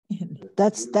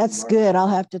 That's good. I'll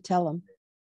have to tell them.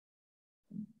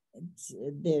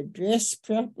 They're dressed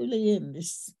properly and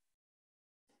this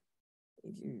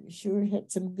sure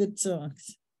had some good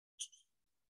songs.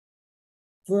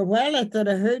 For a while, I thought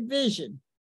I heard Vision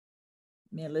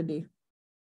Melody.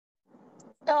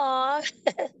 Aw,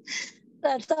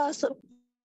 that's awesome.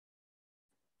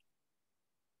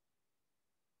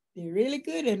 They're really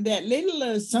good. And that little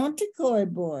Sontikoi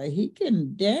boy, he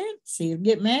can dance. He'll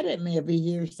get mad at me if he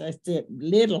hears I said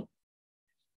little.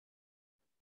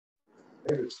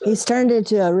 He's turned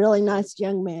into a really nice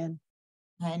young man.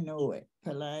 I know it.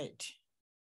 Polite.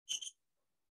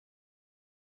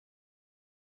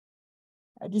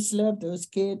 I just love those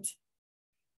kids.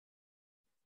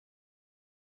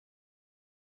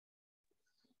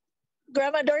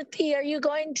 Grandma Dorothy, are you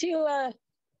going to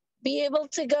be able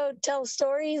to go tell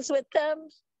stories with them?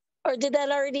 Or did that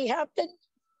already happen?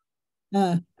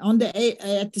 On the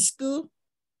at the school?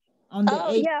 On the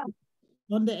 8th, yeah.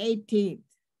 On the 18th.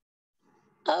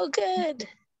 Oh, good.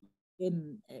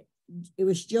 And it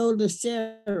was Joe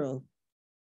Lucero.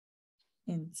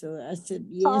 And so I said,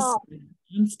 yes,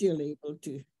 I'm still able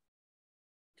to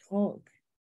talk.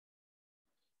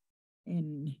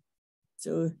 And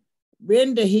so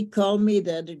Brenda, he called me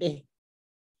the other day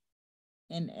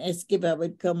and asked if I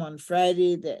would come on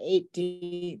Friday the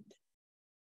 18th.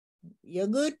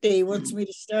 Yagute wants me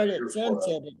to start at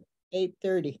sunset at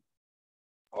 8:30.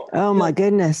 Oh my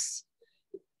goodness.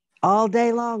 All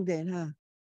day long then, huh?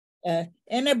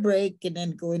 And a break and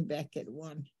then going back at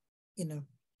 1, you know.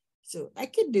 So I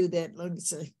can do that long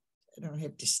as I don't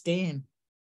have to stand.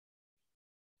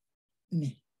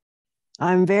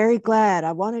 I'm very glad.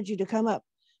 I wanted you to come up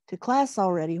to class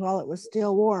already while it was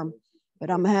still warm,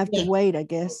 but I'm gonna have to wait, I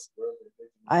guess.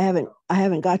 I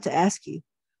haven't got to ask you,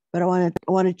 but I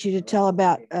wanted you to tell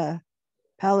about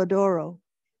Palladoro.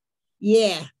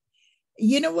 Yeah.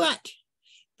 You know what?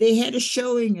 They had a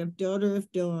showing of Daughter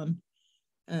of Dawn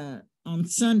on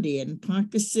Sunday in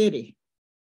Ponca City.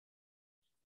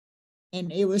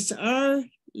 And it was our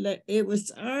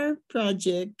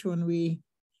project when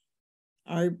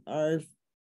our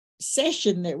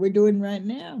session that we're doing right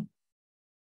now,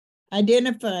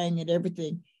 identifying and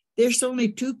everything. There's only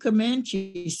 2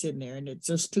 Comanches in there, and it's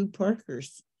those 2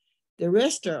 Parkers. The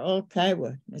rest are all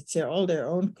Kiowa. It's all their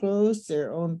own clothes,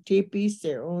 their own teepees,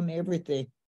 their own everything.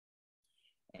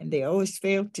 And they always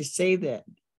fail to say that.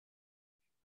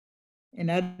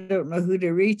 And I don't know who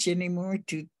to reach anymore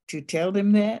to tell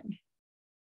them that.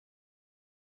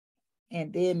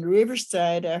 And then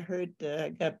Riverside, I heard, I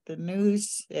got the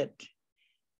news that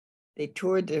they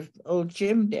tore the old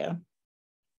gym down.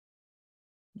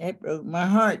 That broke my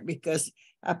heart because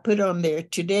I put on there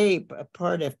today a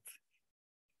part of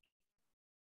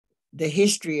the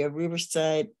history of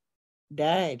Riverside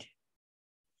died,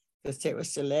 because that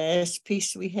was the last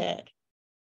piece we had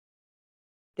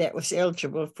that was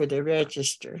eligible for the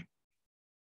register.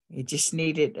 It just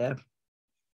needed a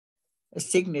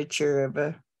signature of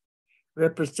a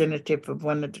representative of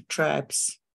one of the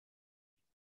tribes.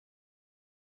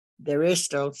 The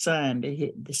rest all signed.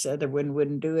 This other one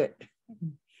wouldn't do it.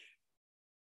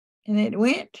 And it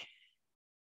went.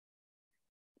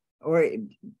 Or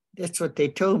that's what they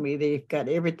told me. They've got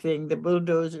everything, the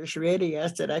bulldozers ready. I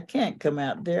said, I can't come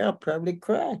out there. I'll probably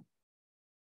cry.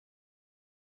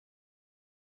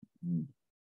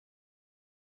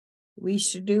 We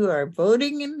used to do our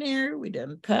voting in there. We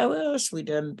done powwows. We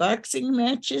done boxing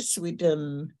matches. We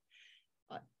done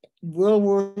World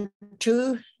War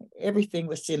II. Everything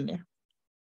was in there.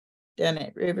 Done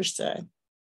at Riverside.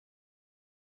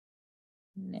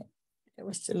 And that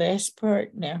was the last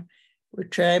part. Now we're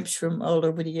tribes from all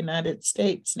over the United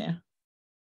States now.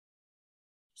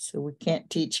 So we can't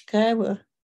teach Kiowa.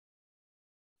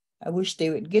 I wish they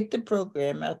would get the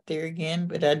program out there again,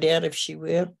 but I doubt if she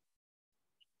will.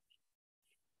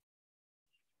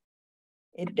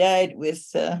 It died with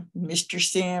Mr.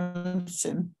 Sims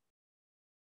and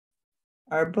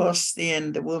our boss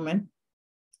then, the woman.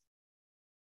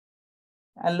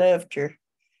 I loved her.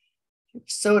 She was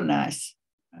so nice.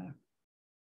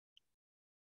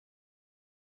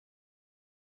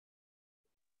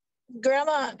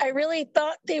 Grandma, I really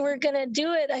thought they were going to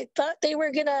do it. I thought they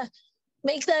were going to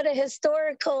make that a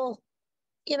historical,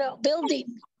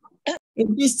 building. It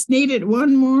just needed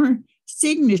one more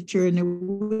signature in the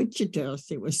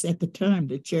Wichita's. It was at the time,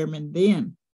 the chairman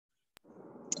then.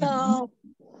 Oh,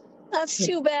 that's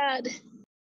too bad.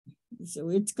 So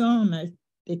it's gone.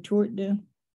 They tore it down.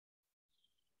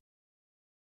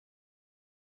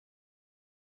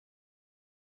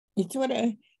 It's what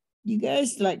you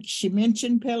guys, like she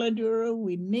mentioned Palladoro,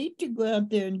 we need to go out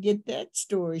there and get that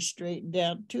story straightened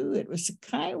out too. It was the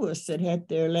Kiowas that had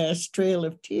their last trail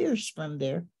of tears from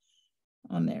there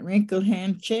on that wrinkled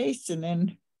hand chase, and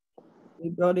then we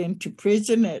brought into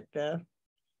prison at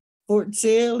Fort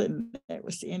Sill, and that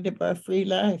was the end of our free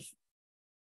life.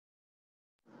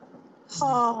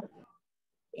 Oh.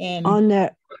 And on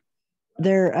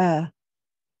their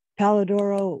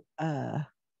Palladoro,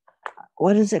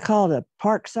 what is it called? A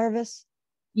park service?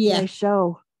 Yeah. They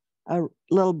show a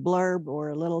little blurb or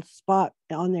a little spot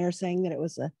on there saying that it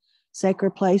was a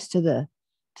sacred place to the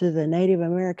Native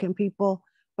American people,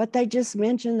 but they just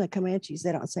mention the Comanches.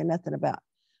 They don't say nothing about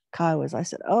Kiowas. I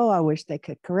said, oh, I wish they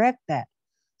could correct that.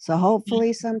 So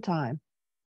hopefully sometime.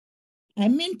 I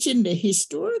mentioned the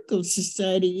Historical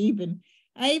Society even.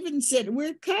 I even said,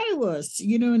 we're Kiowas,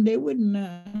 and they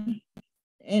wouldn't.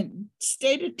 And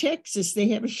state of Texas, they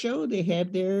have a show they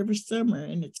have there every summer,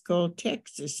 and it's called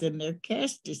Texas, and their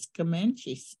cast is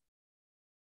Comanches.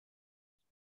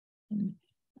 And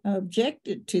I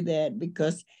objected to that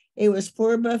because it was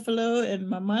Poor Buffalo and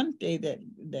Mamonte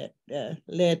that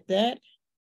led that.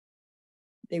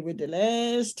 They were the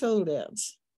last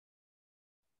holdouts.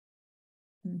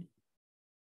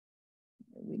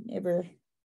 We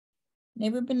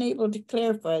never been able to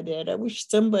clarify that. I wish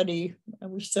somebody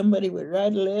would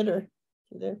write a letter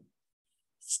to the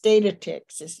state of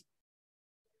Texas.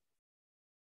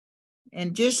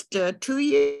 And just 2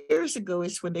 years ago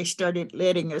is when they started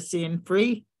letting us in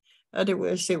free.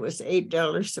 Otherwise, it was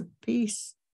 $8 a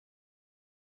piece.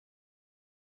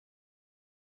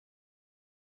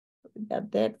 We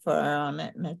got that far on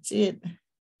it, and that's it.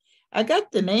 I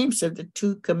got the names of the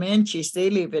 2 Comanches. They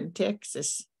live in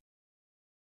Texas.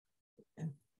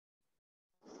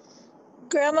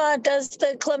 Grandma, does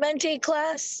the Clemente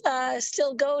class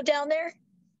still go down there?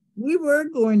 We were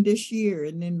going this year,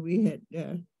 and then we had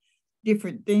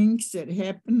different things that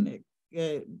happened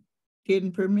that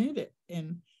didn't permit it.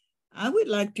 And I would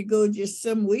like to go just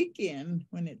some weekend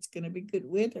when it's going to be good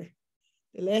weather.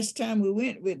 The last time we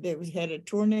went, we had a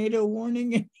tornado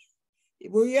warning.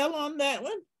 Were y'all on that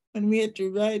one when we had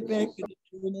to ride back with the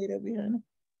tornado behind us?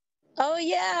 Oh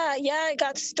yeah, it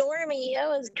got stormy. That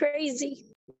was crazy.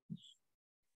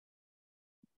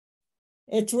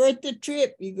 It's worth the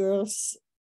trip, you girls,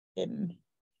 and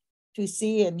to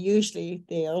see. And usually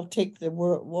they all take the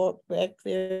walk back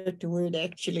there to where it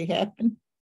actually happened.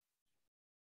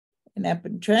 And I've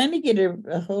been trying to get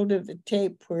a hold of the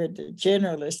tape where the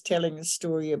general is telling a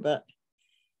story about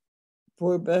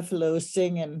poor Buffalo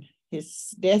singing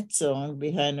his death song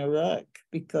behind a rock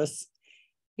because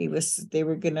they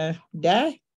were gonna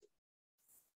die.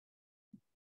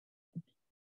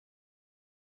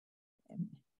 And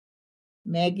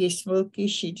Maggie Smokey,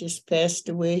 she just passed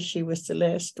away. She was the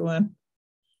last one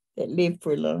that lived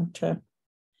for a long time.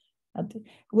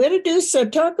 We're to do so.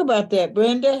 Talk about that,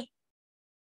 Brenda.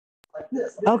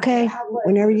 Okay,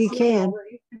 whenever you can.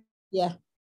 Yeah.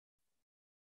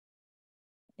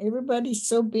 Everybody's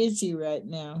so busy right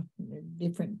now.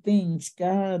 Different things.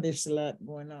 God, there's a lot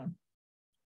going on.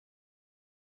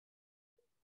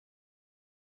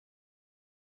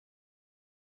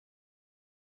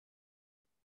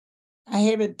 I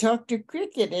haven't talked to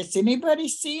Cricket. Has anybody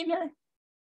seen her?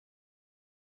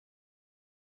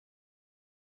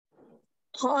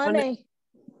 Honey.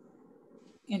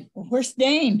 And where's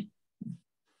Dane?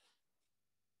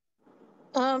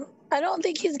 I don't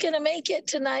think he's gonna make it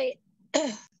tonight.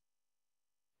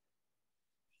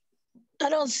 I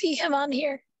don't see him on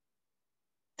here.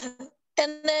 And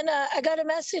then I got a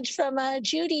message from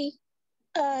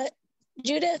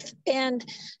Judith, and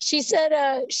she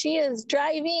said she is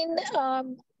driving,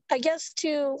 I guess,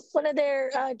 to one of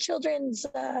their children's.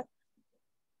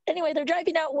 Anyway, they're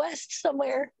driving out west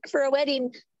somewhere for a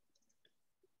wedding.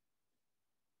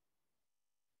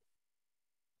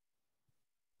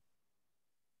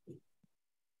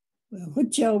 Well,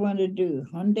 what y'all want to do?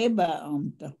 Honde ba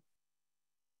omto.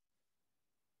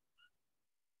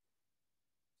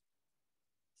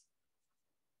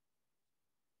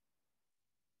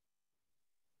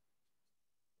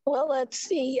 Well, let's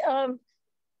see.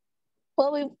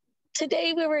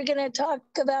 Today we were going to talk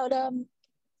about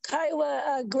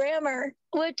Kiowa grammar,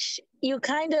 which you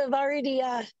kind of already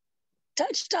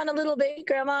touched on a little bit,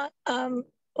 Grandma,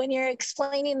 when you're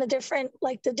explaining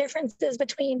the differences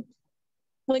between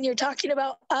when you're talking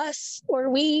about us or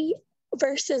we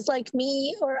versus like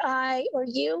me or I or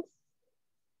you,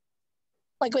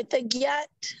 like with the get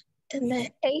and the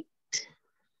eight,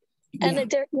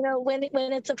 and when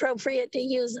it's appropriate to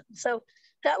use them. So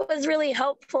that was really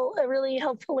helpful, a really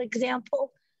helpful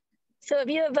example. So if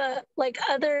you have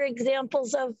other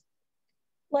examples of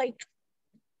the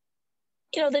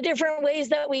different ways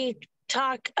that we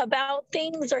talk about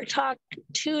things or talk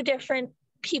to different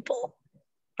people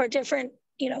or different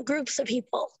groups of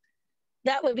people,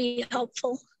 that would be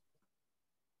helpful.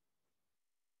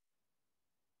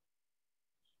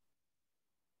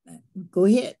 Go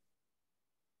ahead.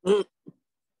 If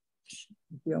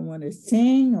you don't want to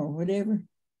sing or whatever,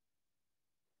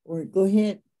 or go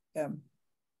ahead. I'm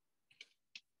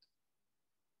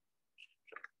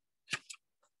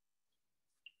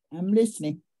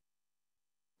listening.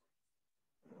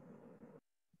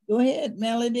 Go ahead,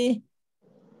 Melody.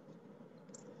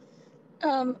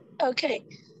 Okay,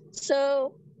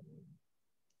 so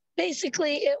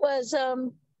basically it was,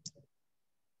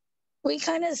 we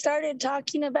kind of started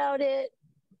talking about it,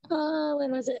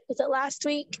 when was it? Was it last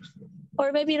week?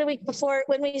 Or maybe the week before,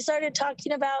 when we started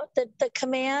talking about the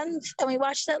commands, and we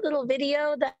watched that little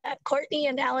video that Courtney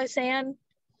and Alice Ann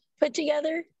put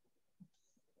together.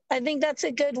 I think that's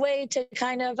a good way to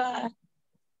kind of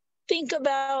think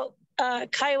about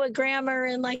Kiowa grammar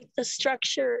and like the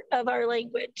structure of our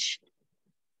language.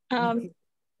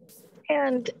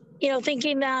 And,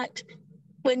 thinking that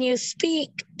when you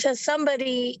speak to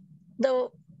somebody, the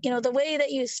way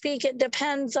that you speak, it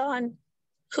depends on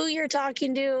who you're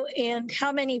talking to and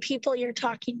how many people you're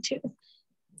talking to.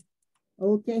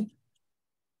 Okay.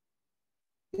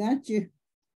 Got you.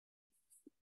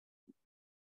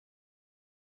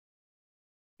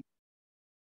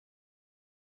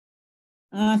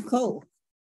 Cole.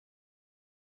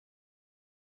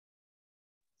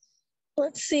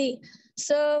 Let's see.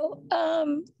 So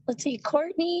let's see,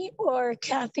 Courtney or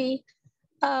Kathy,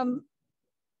 do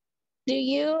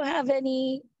you have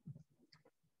any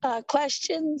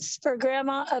questions for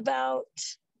Grandma about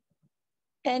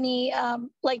any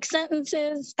like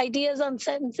sentences, ideas on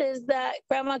sentences that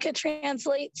Grandma could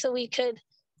translate so we could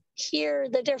hear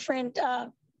the different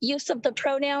use of the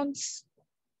pronouns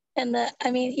and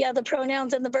the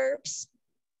pronouns and the verbs.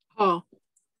 Oh,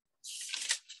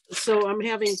 so I'm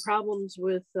having problems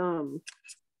with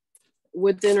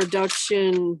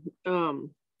introduction.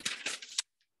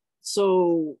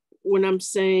 So when I'm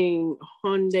saying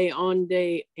Honde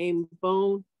onde aim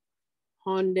bone,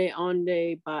 Honde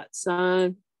onde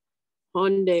batsan,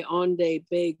 Honde onde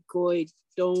be goi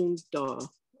don da,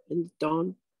 and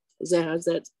don, how's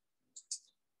that?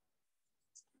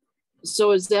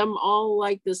 So is them all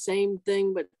like the same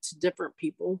thing, but to different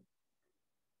people?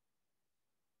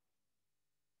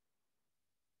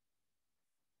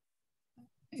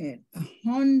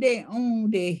 Honde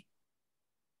onde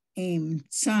aim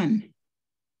son.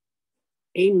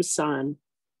 Aim son.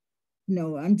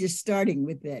 No, I'm just starting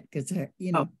with that because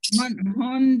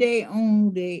Honde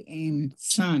onde aim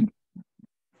son.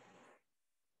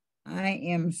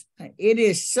 It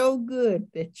is so good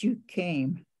that you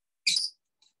came.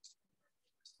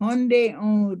 Honde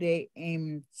onde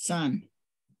aim son.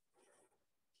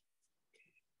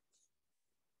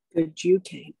 Good you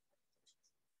came.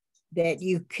 That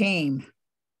you came.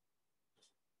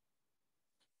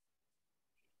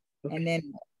 Okay. And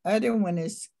then the other one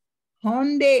is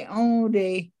Honde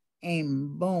onde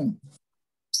aim bon.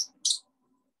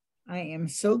 I am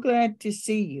so glad to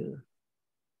see you.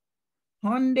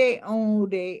 Honde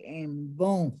onde aim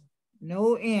bon.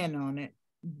 No N on it.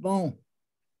 Bon.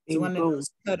 It's one of those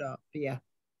cut off. Yeah.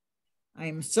 I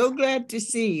am so glad to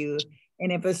see you.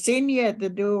 And if I seen you at the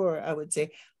door, I would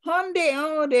say, Honde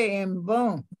onde aim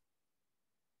bon.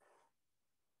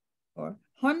 Or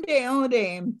Honde onde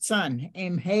aim son,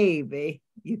 aim hey,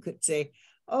 you could say,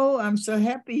 oh, I'm so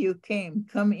happy you came.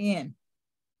 Come in.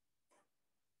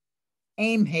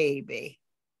 Aim hey.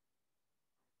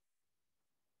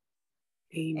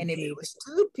 And if it was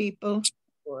two people,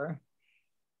 or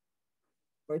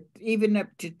even up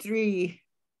to three,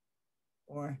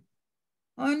 or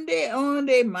Honde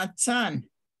onde matsan,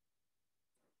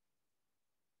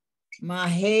 ma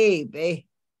hey.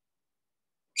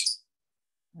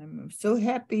 I'm so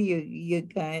happy you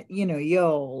got,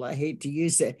 y'all, I hate to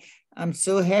use it. I'm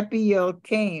so happy y'all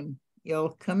came. Y'all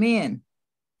come in.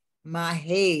 My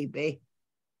hey.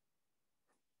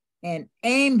 And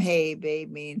aim hey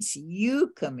means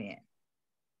you come in.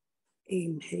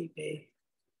 Aim hey.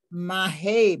 My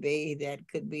hey, that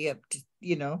could be up to,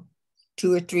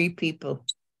 2 or 3 people.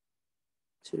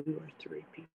 2 or 3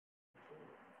 people.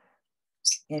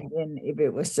 And then if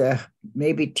it was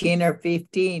maybe 10 or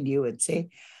 15, you would say,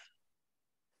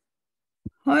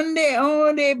 Honde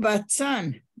onde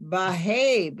batsan,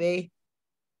 bahebe.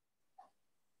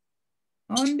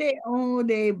 Honde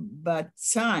onde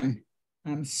batsan.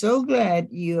 I'm so glad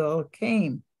you all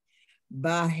came.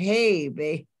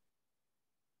 Bahebe.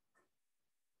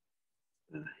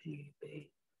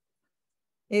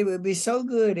 It would be so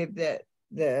good if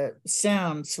the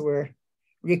sounds were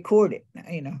recorded,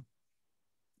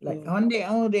 like Honde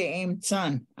onde aim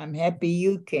son. I'm happy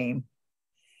you came.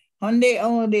 Honde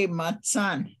onde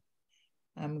matsan.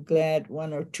 I'm glad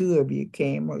 1 or 2 of you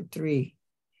came, or 3.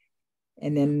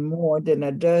 And then more than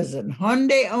a dozen.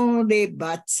 Honde onde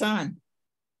batsan.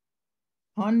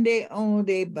 Honde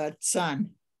onde batsan.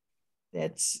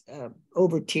 That's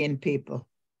over 10 people,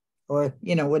 or,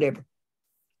 whatever.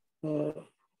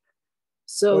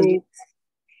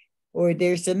 Or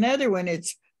there's another one.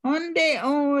 It's Honde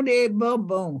onde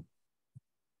bobo.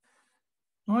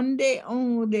 Honde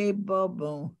onde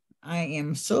bobo. I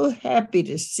am so happy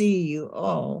to see you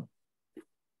all.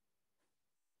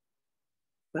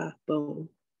 Bo.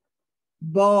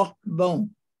 Bo.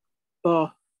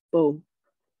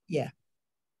 Yeah.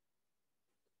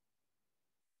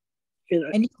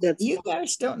 And you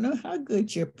guys don't know how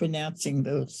good you're pronouncing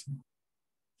those.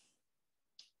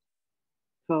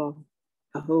 Oh,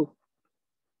 I hope.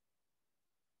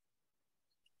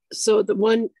 So the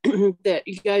one that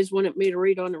you guys wanted me to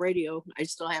read on the radio, I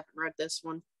still haven't read this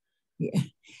one. Yeah.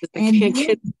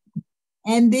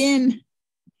 And then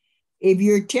if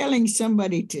you're telling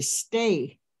somebody to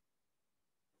stay,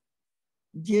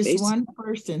 just one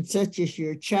person, such as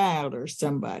your child or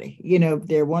somebody, if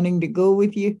they're wanting to go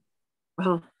with you,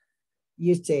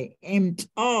 you say,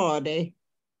 Emtade.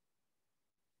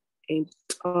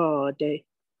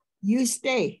 You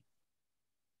stay.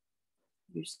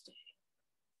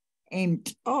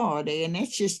 Emtade. And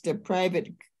that's just a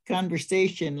private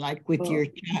conversation, like with your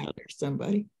child or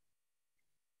somebody.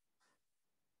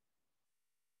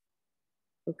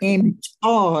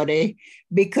 Okay.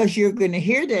 Because you're going to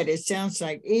hear that it sounds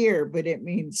like ear, but it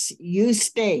means you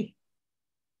stay.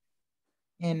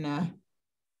 And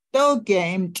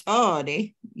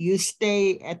you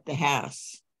stay at the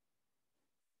house.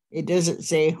 It doesn't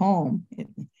say home.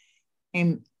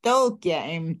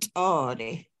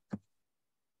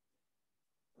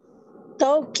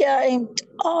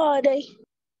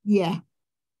 Yeah.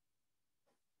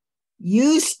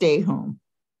 You stay home.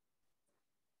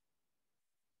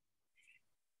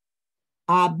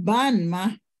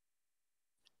 Abanma.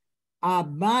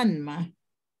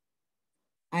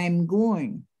 I'm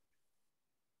going.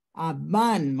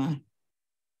 Abanma.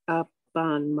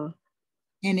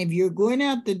 And if you're going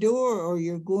out the door or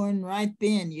you're going right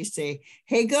then, you say,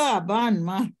 Hega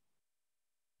abanma.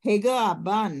 Hega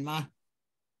abanma.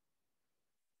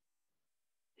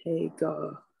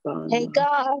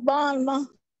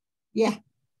 Yeah.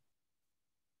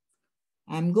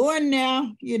 I'm going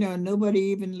now. You know, nobody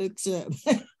even looks up.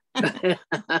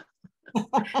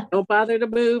 Don't bother to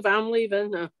move. I'm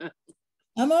leaving.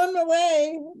 I'm on my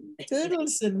way.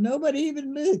 Toodles, and nobody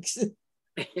even looks.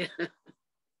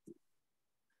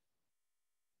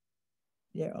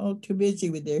 They're all too busy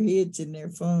with their heads and their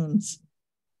phones.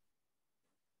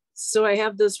 So I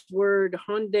have this word,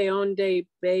 honde onde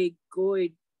be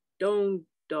goi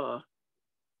donda.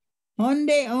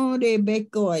 Honde onde be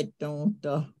goi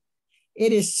donda.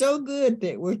 It is so good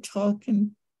that we're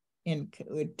talking to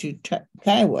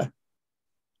Kiowa.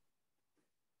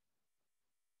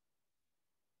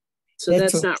 So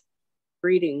that's not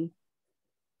reading.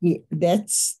 Yeah,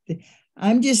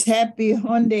 I'm just happy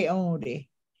honde onde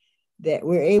that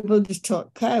we're able to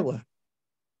talk Kiowa.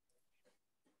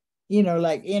 You know,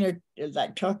 like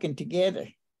talking together.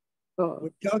 Oh.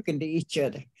 We're talking to each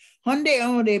other. Honde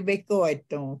onde be goi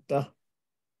donda.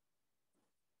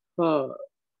 Oh.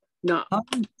 No.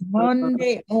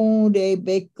 Honde onde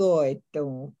be goi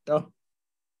donda.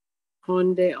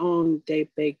 Honde onde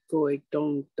be goi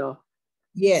donda.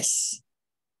 Yes.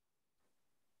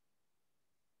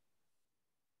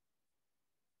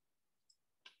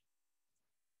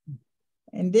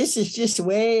 And this is just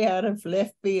way out of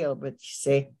left field, but you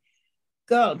say,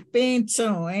 God, being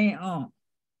so ain't on.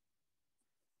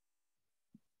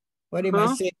 What am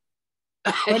I saying?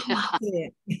 What am I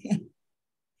saying?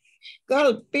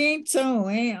 God, being so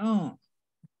ain't on.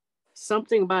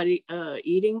 Something about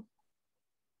eating?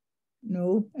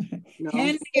 No.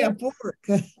 Hand me a fork.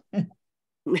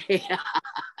 Yeah.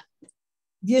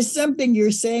 Just something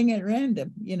you're saying at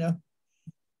random, you know.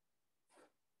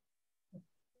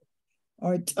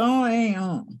 Or oh, ain't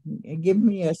on. Give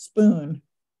me a spoon.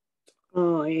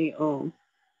 Oh, ain't on.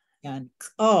 And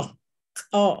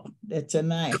that's a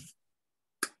knife.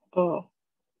 Oh,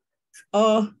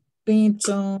 beans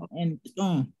on and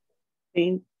on.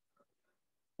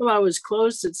 Well, I was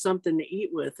close. It's something to eat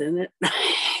with, isn't it?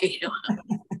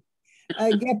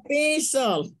 I get beans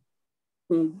all.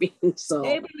 Bean salt.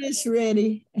 Table is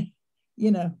ready.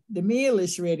 You know, the meal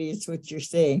is ready, is what you're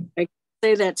saying. I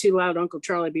say that too loud, Uncle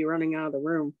Charlie be running out of the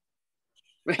room.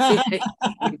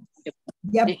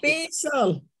 Yeah,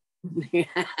 pencil.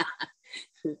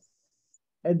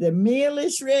 The meal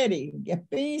is ready. Yeah,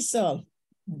 pencil.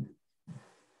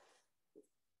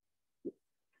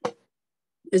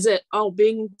 Is it all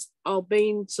bean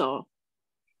salt?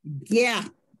 Yeah.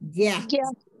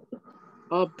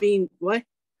 All bean what?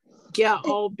 Yeah,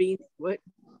 all bean what?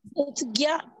 It's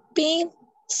bean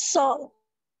salt.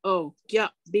 Oh,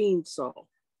 bean salt.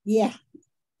 Yeah.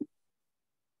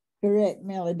 Correct,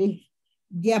 Melody.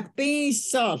 Bean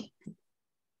salt.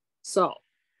 Salt.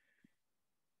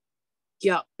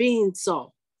 Bean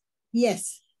salt.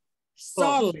 Yes.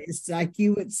 Salt is like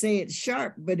you would say it's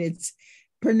sharp, but it's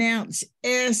pronounced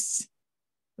S,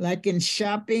 like in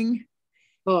shopping.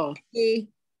 Oh.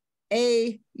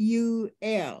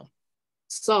 A-U-L.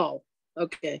 Salt.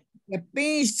 Okay.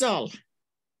 Bean salt.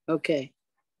 Okay.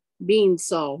 Bean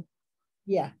salt.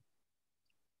 Yeah.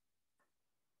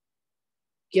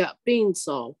 Bean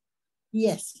salt.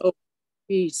 Yes. Oh,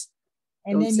 please.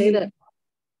 And don't say that.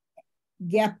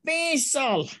 Bean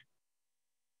salt.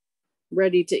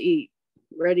 Ready to eat.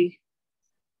 Ready.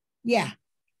 Yeah.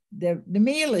 The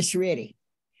meal is ready.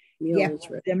 Meal is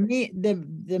ready.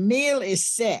 The meal is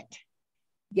set.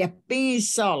 Bean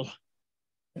salt.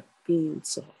 Bean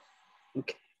salt.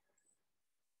 Okay.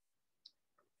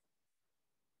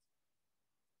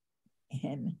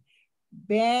 And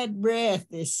bad breath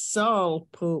is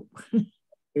salt poop.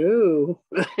 Ooh.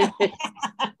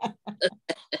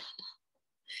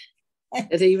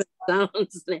 It even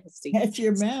sounds nasty. That's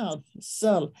your mouth.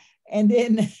 Salt. And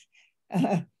then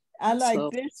I like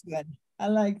this one. I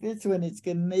like this one.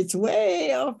 It's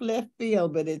way off left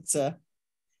field, but it's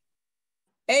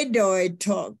Adoi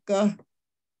Talka.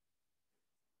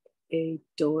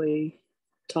 Adoi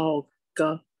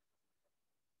Talka.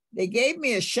 They gave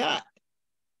me a shot,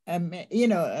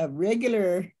 a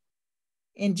regular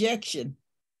injection.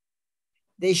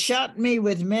 They shot me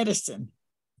with medicine.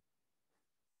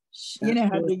 You know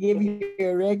how they give you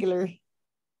a regular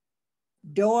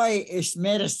doi is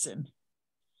medicine.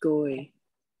 Goy.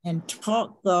 And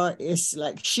talka is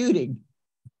like shooting.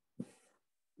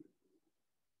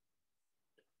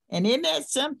 And isn't that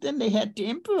something? They had to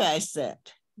improvise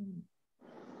that.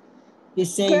 You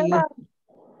say, Grandma,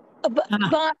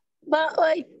 but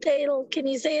like Taylor, can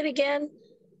you say it again?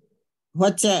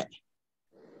 what's that?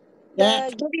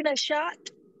 Giving a shot.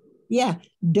 Yeah,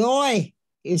 doi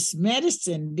is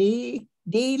medicine. D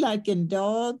like in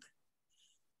dog.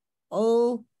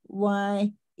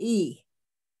 O-Y-E.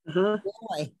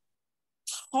 Doi.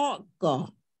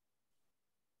 Talka.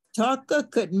 Talka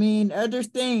could mean other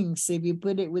things if you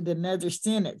put it with another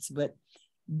sentence, but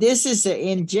this is an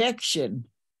injection,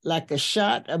 like a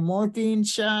shot, a morphine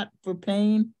shot for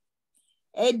pain.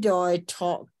 Adoi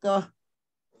talka.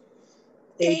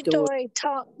 Adoi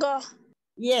talka.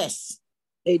 Yes.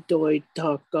 Adoi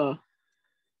talka.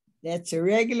 That's a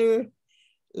regular,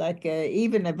 like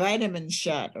even a vitamin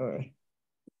shot or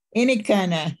any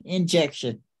kind of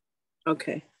injection.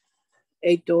 Okay.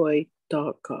 Adoi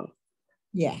talka.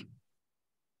 Yeah.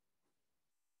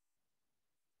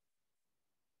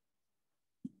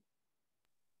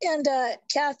 And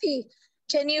Kathy,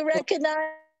 can you recognize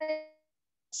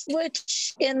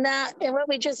which in that and what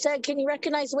we just said? Can you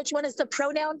recognize which one is the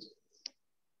pronoun?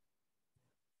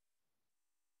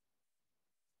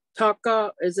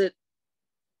 Talka, is it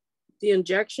the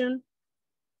injection?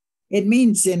 It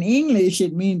means in English,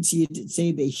 it means you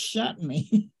say they shot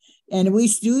me. And we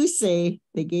do say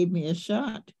they gave me a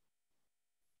shot.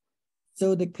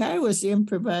 So the car was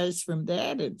improvised from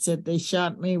that. It said they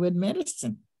shot me with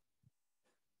medicine.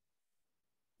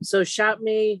 So shot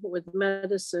me with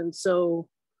medicine. So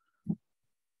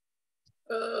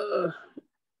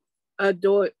a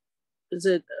doi, is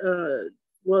it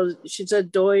well, she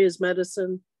said doi is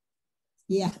medicine.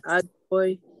 Yeah. A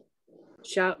doi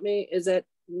shot me. Is that,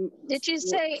 did you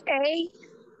say a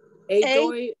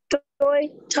doi?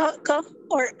 Doi talka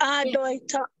or a doi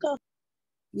talka?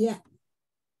 Yeah.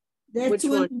 That's Which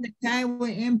one one? of the Kiowa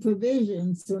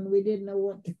improvisations when we didn't know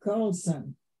what to call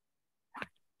some.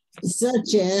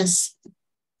 Such as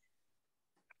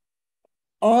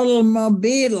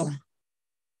automobile.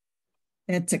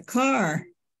 That's a car,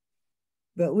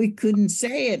 but we couldn't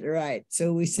say it right.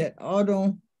 So we said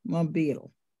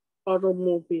automobile.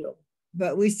 Automobile.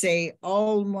 But we say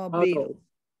automobile.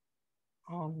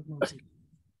 Automobile.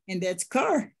 And that's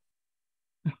car.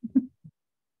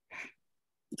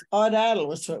 Auto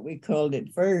was what we called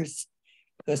it first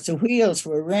because the wheels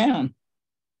were round.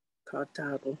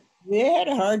 Cartado. We had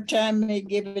a hard time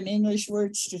giving English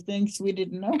words to things we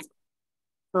didn't know.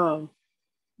 Oh.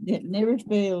 It never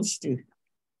fails to.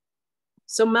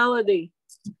 So Melody,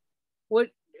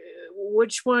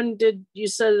 which one did you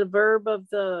say the verb of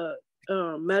the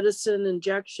medicine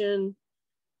injection?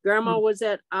 Grandma, was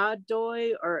that a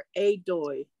doi or a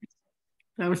doi?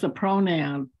 That was a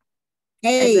pronoun.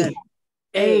 A.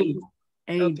 A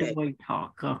Okay. doi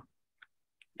talka.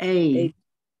 A.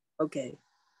 Okay.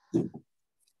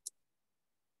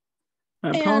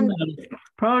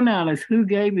 Pronoun is who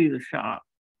gave you the shot.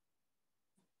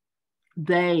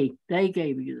 They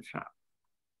gave you the shot.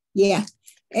 Yeah.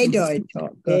 A doi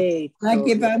talk. Like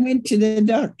if I went to the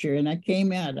doctor and I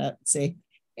came out, I'd say,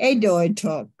 a doi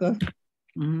talk.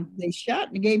 They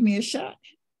shot and gave me a shot.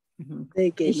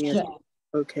 They gave me a shot.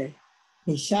 Okay.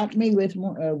 They shot me with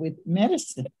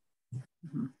medicine.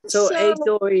 So a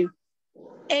doi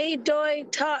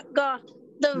talka.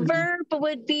 The verb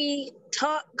would be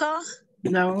talka.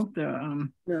 No, no.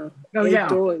 Oh yeah,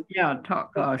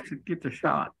 talka to get the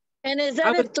shot. And is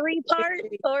that a 3-part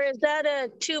or is that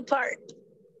a 2-part?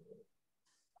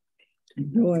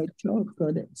 Doi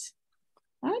talka. That's,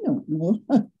 I don't know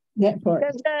that part.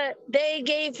 Because they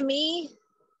gave me.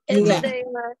 Is it a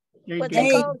what's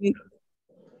it called?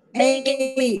 They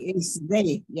gave me is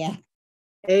they, yeah.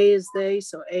 A is they,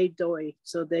 so a doi.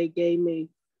 So they gave me,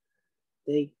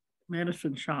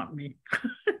 medicine shot me.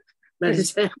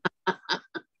 Medicine.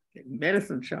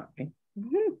 Medicine shot me.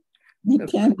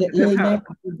 That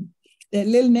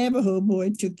little Navajo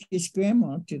boy took his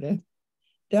grandma to the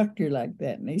doctor like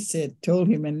that, and they told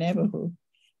him in Navajo.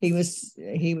 He was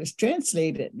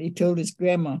translated. He told his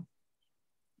grandma,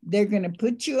 they're going to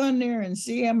put you on there and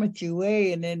see how much you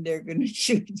weigh, and then they're going to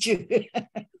shoot you.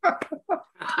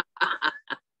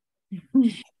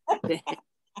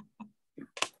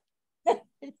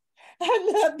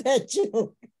 love that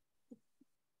joke.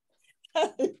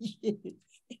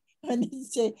 And they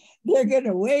say they're going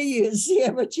to weigh you and see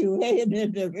how much you weigh, and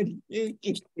then they're going to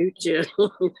shoot you.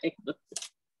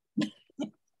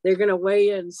 They're going to weigh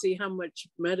you and see how much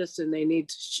medicine they need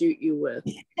to shoot you with.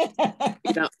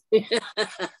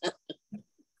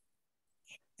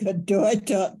 Good do I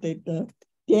thought that,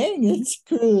 dang, it's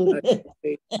cool.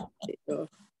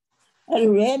 I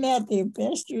ran out there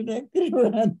faster than I could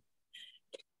run.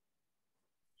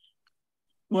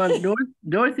 Well,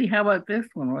 Dorothy, how about this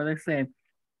one where they say,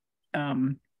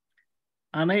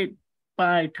 I need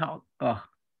by talk. Oh.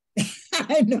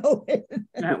 I know it.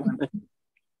 That one.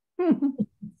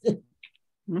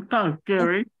 It's kind of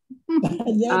scary. They're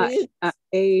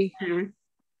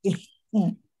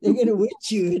going to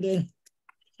witch you.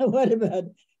 What about,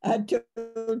 I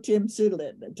told Tim Soodle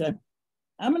at the time,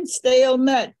 I'm going to stay all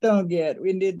night, don't get in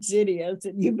Indian City. I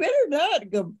said, you better not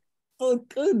go full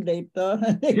coon, they thought.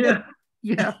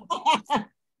 Yeah.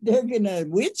 They're going to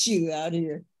witch you out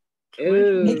here.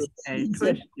 Twist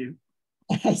you.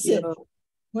 I said,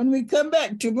 when we come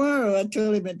back tomorrow, I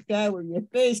told him at Kiowa, your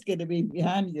face going to be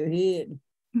behind your head.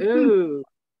 Ooh.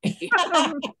 And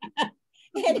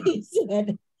he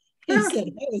said,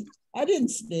 hey, I didn't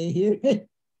stay here.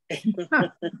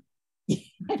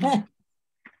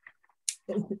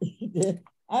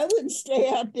 I wouldn't stay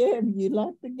out there if you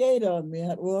locked the gate on me.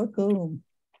 I'd walk home.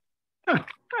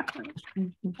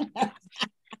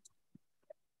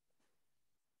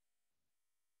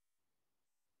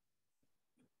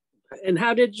 And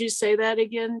how did you say that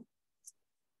again?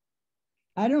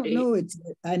 I don't know.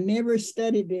 I never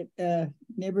studied it,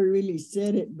 never really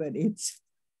said it, but it's,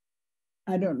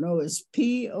 I don't know, it's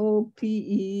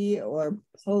P-O-P-E or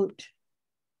Pote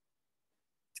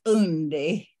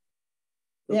Tunde.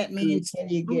 That means when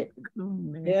you get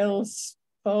Bell's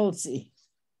palsy.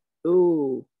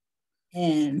 Ooh.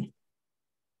 And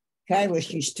Kiowa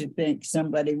used to think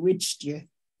somebody witched you.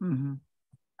 Mm-hmm.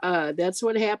 That's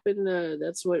what happened.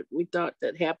 That's what we thought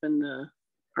that happened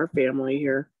our family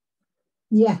here.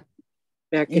 Yeah.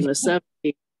 Back in the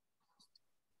 70s.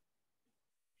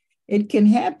 It can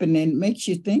happen, and it makes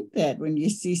you think that when you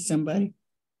see somebody.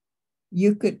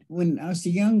 You could, when I was a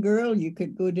young girl, you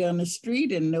could go down the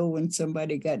street and know when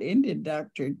somebody got Indian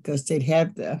doctored because they'd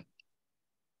have the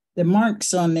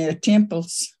marks on their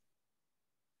temples.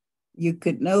 You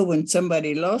could know when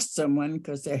somebody lost someone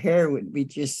because their hair would be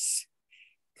just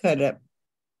cut up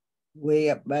way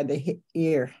up by the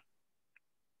ear.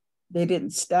 They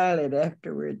didn't style it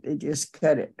afterward. They just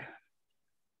cut it.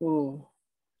 Oh.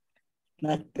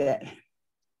 Like that.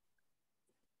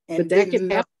 And but that can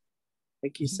happen,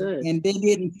 like you said. And they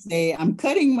didn't say, I'm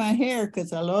cutting my hair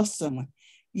because I lost someone.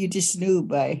 You just knew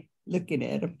by looking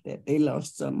at them that they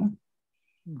lost someone.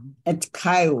 Mm-hmm. At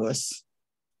Kiowa's.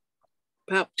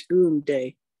 Popcoon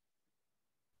Day.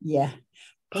 Yeah.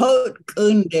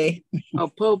 Popcoon Day. Oh,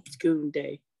 Popcoon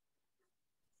Day.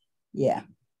 Yeah.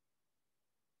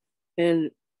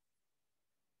 And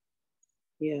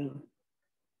yeah.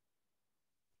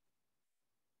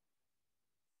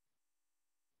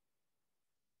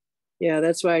 Yeah,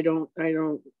 that's why I don't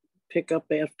pick up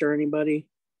after anybody,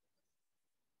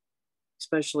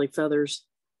 especially feathers.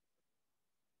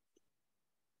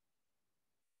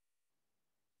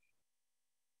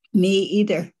 Me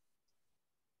either.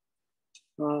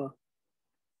 Oh.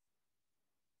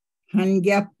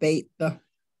 Hangyap beta.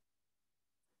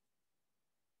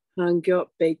 Hangyap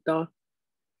beta.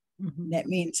 That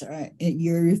means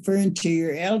you're referring to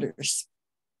your elders.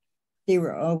 They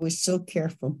were always so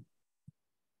careful.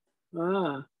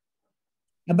 Ah.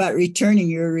 About returning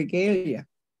your regalia.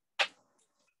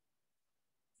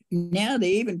 Now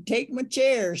they even take my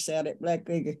chairs out at Black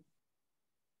Eagle.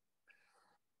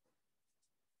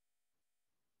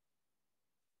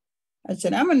 I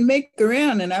said, I'm going to make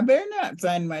around and I better not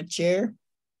find my chair.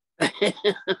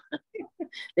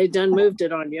 They done moved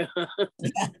it on you.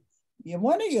 Yeah,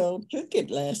 one of y'all took it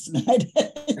last night.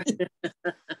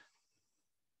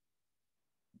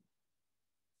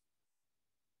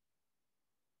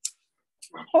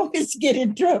 Always get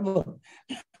in trouble.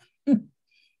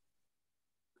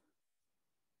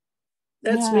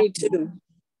 That's me too.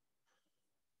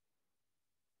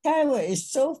 Kiowa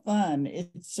is so fun.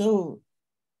 It's so,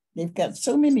 they've got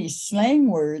so many slang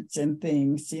words and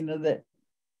things, you know, that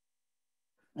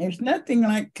there's nothing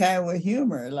like Kiowa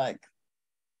humor. Like,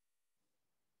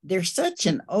 there's such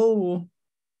an old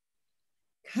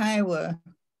Kiowa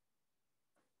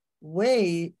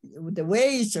way. The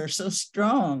ways are so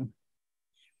strong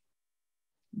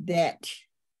that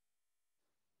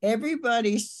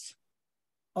everybody's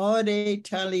Ode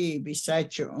tali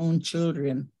beside your own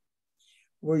children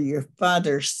were your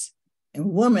father's, and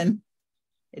woman,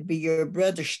 it'd be your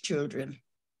brother's children,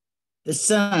 the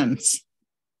sons.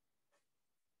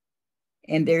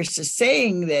 And there's a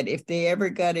saying that if they ever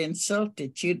got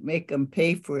insulted, you'd make them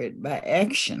pay for it by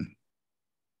action.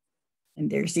 And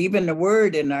there's even a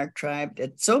word in our tribe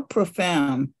that's so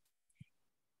profound,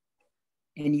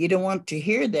 and you don't want to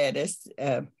hear that as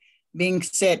being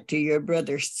said to your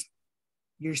brothers,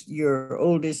 your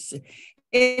oldest.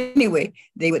 Anyway,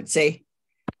 they would say,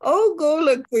 "Oh, go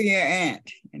look for your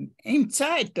aunt." And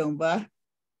inside, Tomba.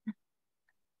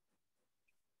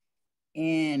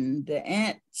 And the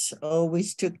aunts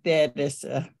always took that as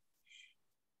a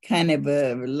kind of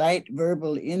a light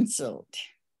verbal insult.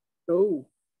 Oh.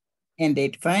 And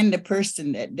they'd find the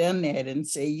person that done that and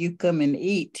say, "You come and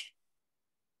eat.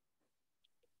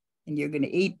 And you're going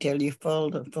to eat till you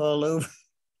fall over."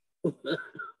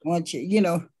 Want you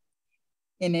know,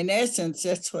 and in essence,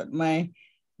 that's what my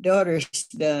daughter's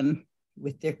done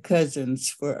with their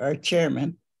cousins for our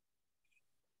chairman.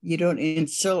 You don't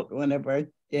insult one of our,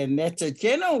 and that's a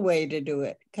general way to do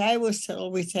it. Kiowa's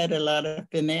always had a lot of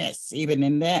finesse, even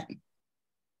in that.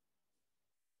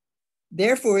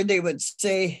 Therefore, they would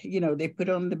say, you know, they put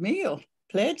on the meal,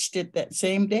 pledged it that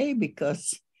same day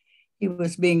because he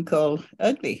was being called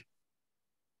ugly.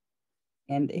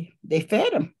 And they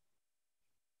fed him.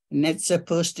 And that's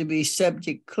supposed to be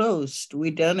subject closed. We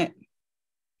done it.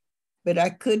 But I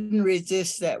couldn't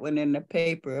resist that one in the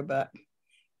paper about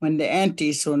when the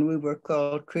aunties, when we were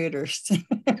called critters.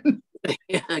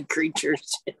 Yeah,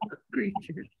 creatures.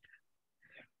 Creatures.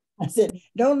 I said,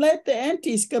 "Don't let the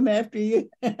aunties come after you."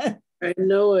 I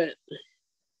know it.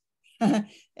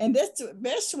 And that's the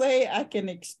best way I can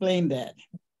explain that.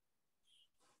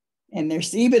 And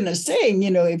there's even a saying,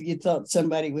 you know, if you thought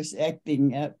somebody was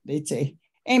acting up, they'd say,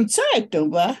 "Aim tight,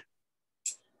 don't ba?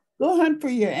 Go hunt for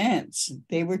your aunts."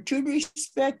 They were too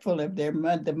respectful of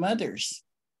the mothers.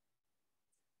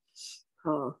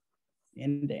 Huh.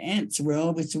 And the aunts were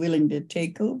always willing to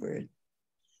take over.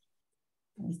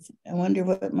 I wonder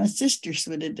what my sisters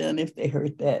would have done if they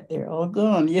heard that. They're all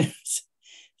gone, yes.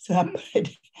 So I put,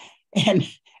 and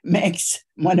Max,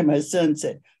 one of my sons,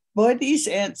 said, "Boy, these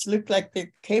aunts look like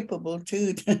they're capable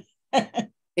too."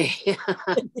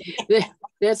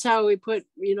 That's how we put,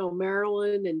 you know,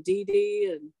 Marilyn and Dee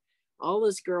Dee and all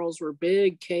those girls were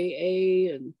big, K.A.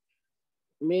 and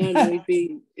man, we'd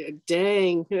be,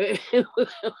 dang.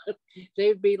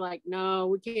 They'd be like, "No,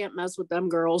 we can't mess with them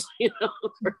girls," you know.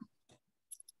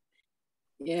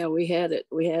 Yeah, we had it.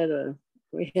 We had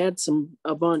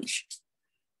a bunch.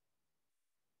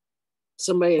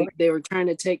 Somebody, they were trying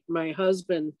to take my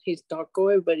husband. He's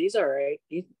Dokoy, but he's all right.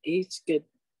 He's a good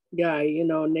guy, you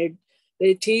know, and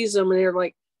they tease him and they're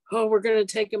like, "Oh, we're gonna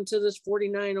take him to this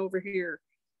 49 over here.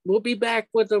 We'll be back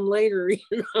with him later," you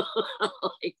know.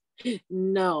 Like,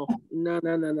 no.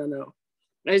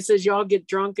 I says, "Y'all get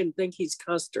drunk and think he's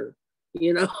Custer,"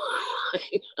 you know.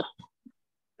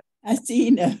 I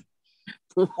seen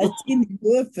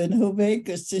Wolf and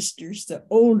Hoveka sisters, the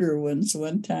older ones,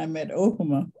 one time at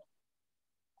Oklahoma.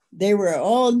 They were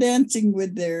all dancing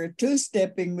with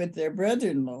two-stepping with their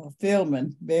brother-in-law, Phil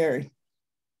and Barry.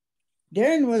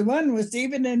 Darren was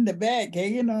even in the back,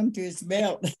 hanging on to his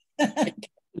belt.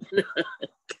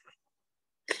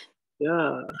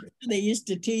 Yeah. They used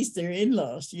to tease their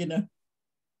in-laws, you know.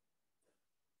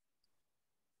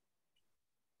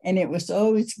 And it was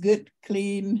always good,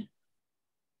 clean.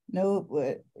 No,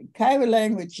 Kiowa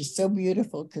language is so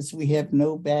beautiful because we have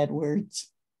no bad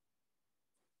words.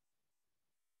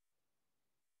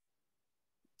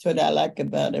 That's what I like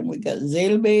about it. We got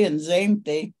Zilbe and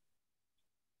Zemte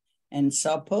and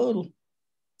Sapol.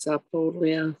 Sapol,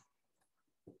 yeah.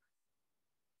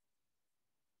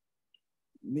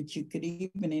 But you could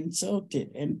even insult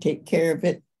it and take care of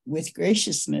it with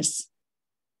graciousness,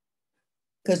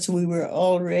 because we were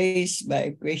all raised by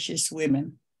gracious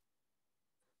women.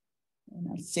 And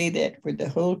I say that for the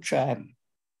whole tribe.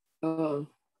 Oh.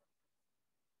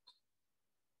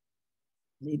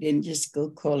 They didn't just go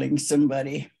calling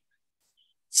somebody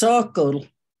Tsokol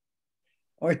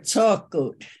or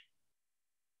Tsokot.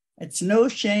 It's no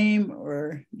shame,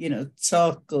 or, you know,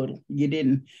 Tsokol. You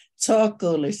didn't.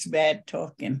 Tsokol is bad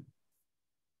talking.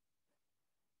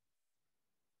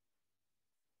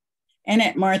 And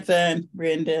at Martha and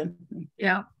Brenda.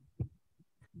 Yeah.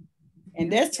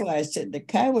 And that's why I said the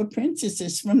Kiowa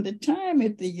princesses, from the time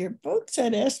if your folks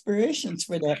had aspirations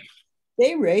for that,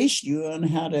 they raised you on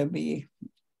how to be.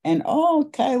 And all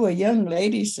Kiowa young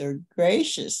ladies are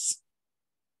gracious.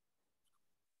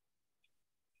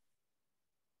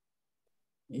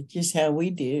 It's just how we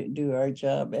do our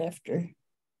job after.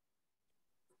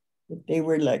 But they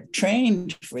were like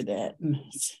trained for that. And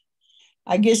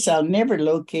I guess I'll never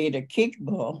locate a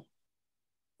kickball.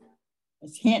 I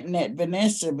was hinting at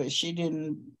Vanessa, but she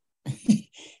didn't.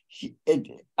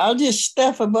 I'll just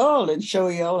stuff a ball and show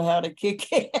you all how to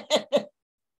kick it.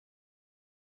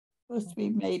 Supposed to be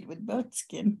made with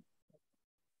buckskin.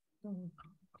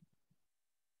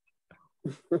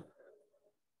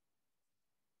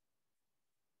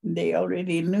 They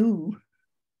already knew.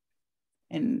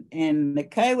 And the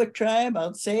Kiowa tribe,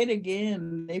 I'll say it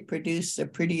again, they produce the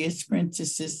prettiest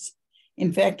princesses.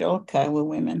 In fact, all Kiowa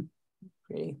women,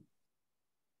 pretty.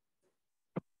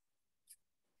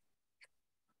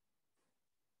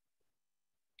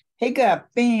 Hey,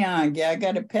 I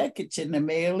got a package in the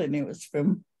mail, and it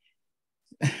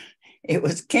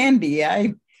was candy.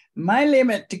 My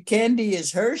limit to candy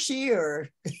is Hershey or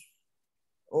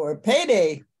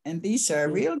Payday, and these are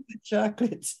real good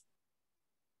chocolates.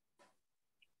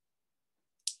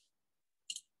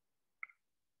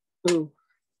 Oh,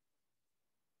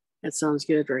 that sounds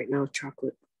good right now,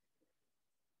 chocolate.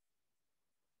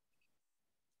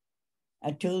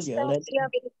 I told you.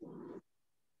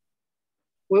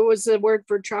 What was the word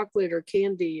for chocolate or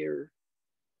candy or?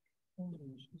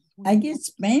 I guess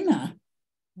Bena.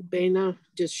 Bena,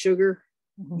 just sugar.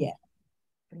 Yeah.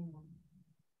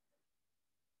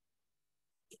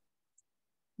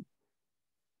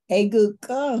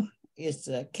 Eguka is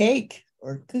a cake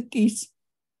or cookies.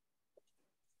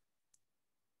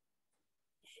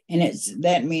 And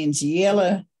that means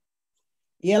yellow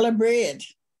bread.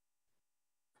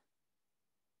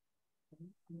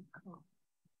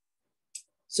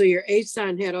 So your A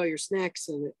sign had all your snacks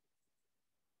in it.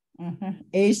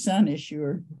 A sign is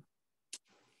your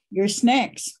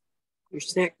snacks. Your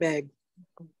snack bag.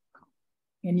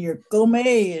 And your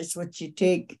gourmet is what you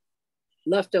take.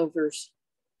 Leftovers.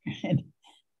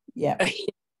 Yeah.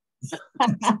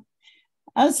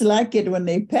 I just like it when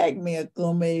they pack me a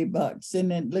gourmet box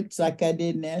and it looks like I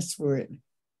didn't ask for it.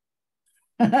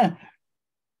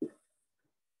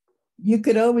 You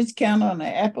could always count on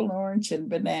an apple, orange, and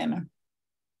banana.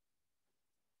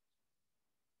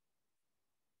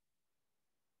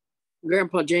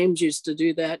 Grandpa James used to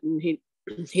do that, and he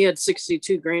had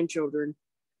 62 grandchildren.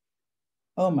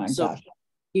 Oh my gosh.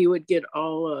 He would get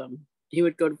he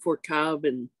would go to Fort Cobb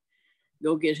and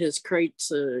go get his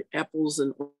crates of apples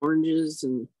and oranges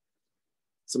and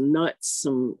some nuts,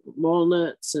 some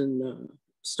walnuts, and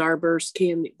Starburst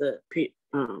candy, the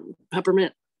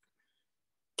peppermint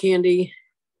candy,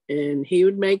 and he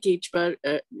would make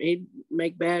he'd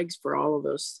make bags for all of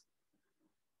us.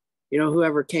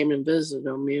 Whoever came and visited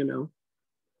him,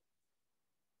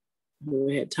 who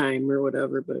had time or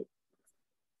whatever. But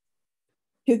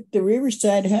took the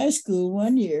Riverside High School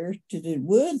one year to the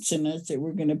woods, and I said,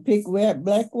 we're going to pick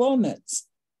black walnuts.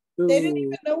 Ooh. They didn't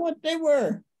even know what they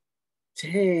were.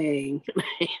 Dang.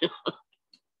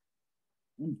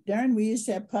 Darn, we used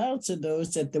to have piles of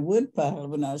those at the wood pile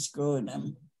when I was growing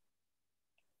them.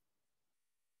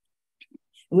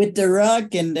 With the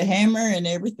rock and the hammer and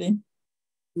everything.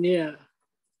 Yeah.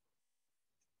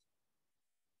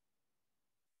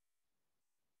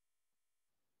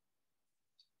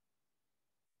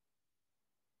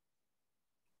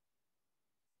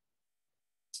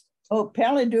 Oh,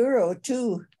 Palladuro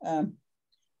too.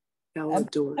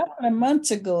 Palladuro. A couple of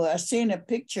months ago, I seen a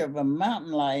picture of a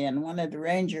mountain lion. One of the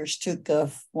rangers took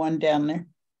one down there.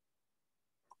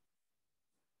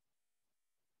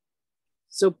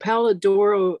 So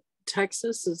Palladuro,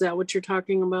 Texas, is that what you're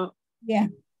talking about? Yeah.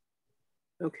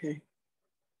 Okay.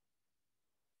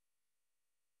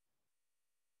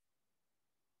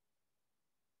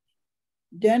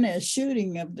 Done a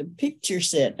shooting of the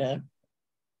pictures at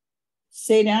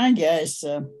St. Anga's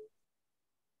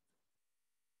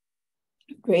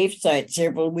gravesite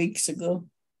several weeks ago.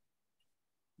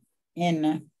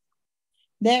 And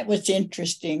that was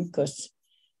interesting because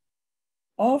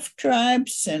off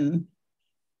tribes and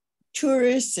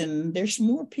tourists, and there's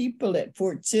more people at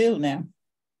Fort Sill now.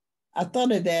 I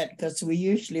thought of that because we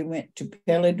usually went to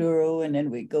Palladuro and then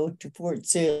we go to Fort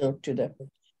Sill to the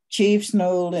Chief's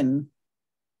Knoll and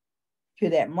to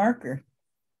that marker.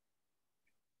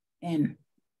 And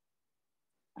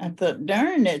I thought,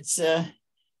 darn, it's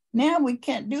now we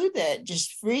can't do that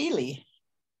just freely.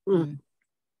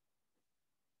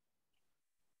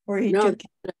 Or he took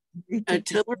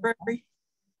itinerary.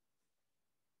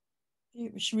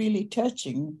 It was really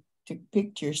touching. Took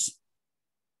pictures.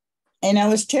 And I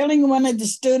was telling one of the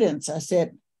students, I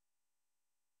said,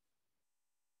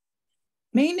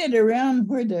 mean it around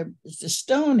where the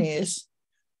stone is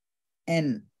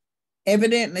and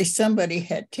evidently somebody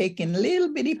had taken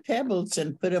little bitty pebbles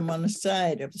and put them on the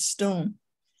side of the stone.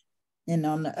 And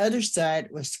on the other side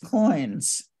was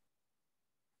coins.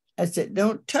 I said,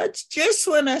 don't touch. Just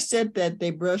when I said that,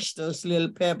 they brushed those little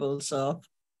pebbles off.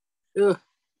 Ugh.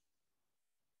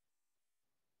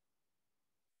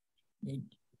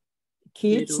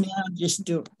 Kids now just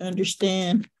don't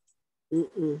understand.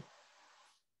 Mm-mm.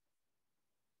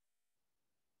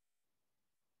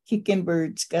 Kicking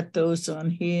Bird's got those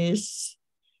on his.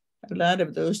 A lot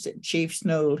of those that Chief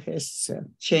Snow has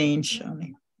changed on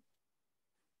him.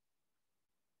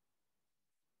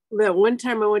 That one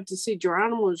time I went to see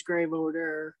Geronimo's grave over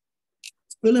there.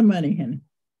 It's full of money, honey.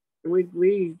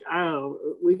 We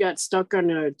got stuck on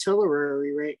the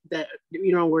artillery, right? That,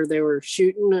 you know, where they were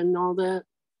shooting and all that.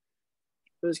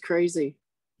 It was crazy.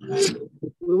 We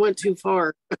went too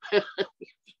far.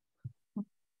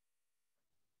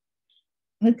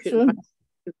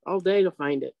 All day to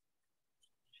find it.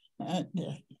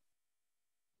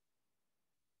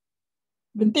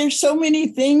 But there's so many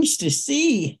things to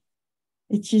see.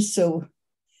 It's just so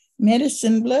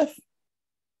Medicine Bluff.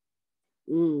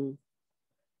 Mm.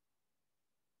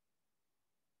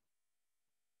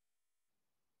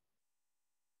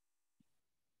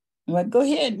 Well, go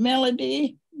ahead,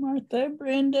 Melody, Martha,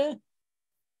 Brenda.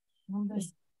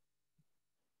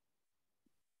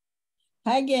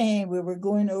 Hi, gang. We were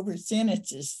going over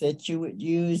sentences that you would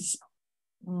use.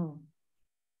 Oh,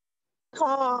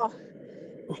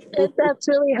 that's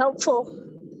really helpful.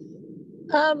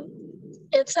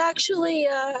 It's actually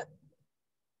about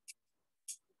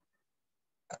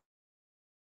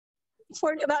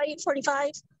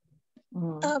 8:45.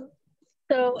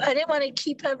 So I didn't want to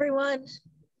keep everyone,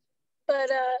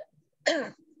 but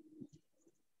are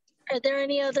there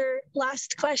any other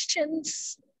last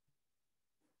questions?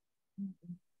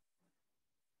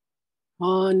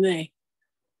 Oh, nay.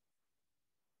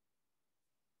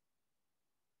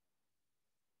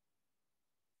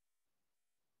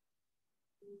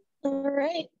 All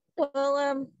right.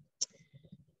 Well,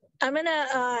 I'm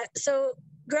gonna, so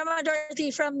Grandma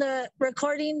Dorothy, from the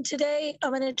recording today,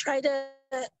 I'm gonna try to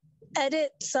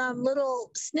edit some little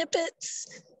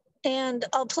snippets and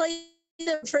I'll play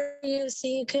them for you so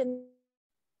you can.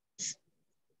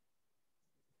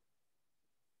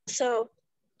 So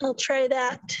I'll try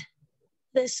that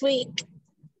this week.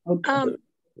 Okay.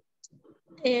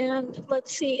 And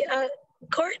let's see,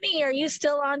 Courtney, are you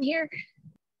still on here?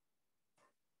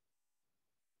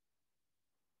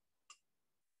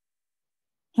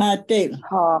 Hot day.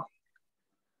 Ha.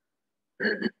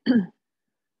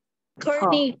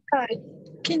 Courtney,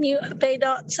 can you obey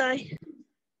outside?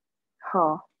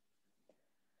 Ha.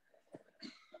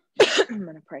 I'm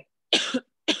gonna pray.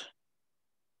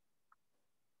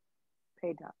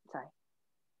 Pray outside.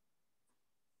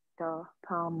 Da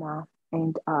palma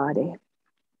and ade.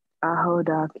 Aho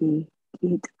daki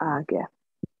it age.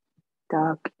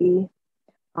 Daki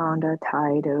on the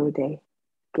tido de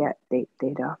get de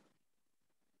da.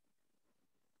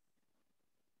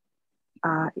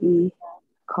 I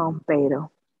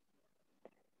compero.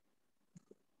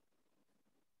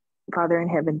 Father in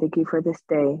heaven, thank you for this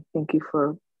day. Thank you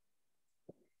for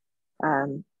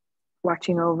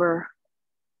watching over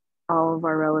all of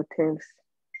our relatives.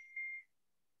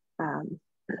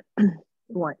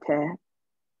 Want to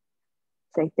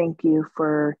say thank you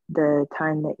for the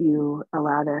time that you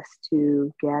allowed us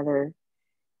to gather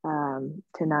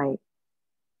tonight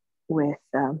with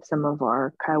some of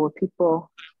our Kiowa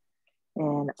people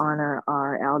and honor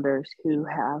our elders who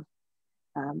have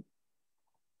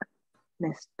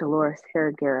Miss Dolores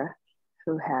Herrera,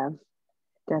 who have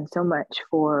done so much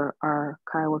for our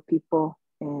Kiowa people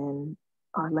and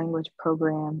our language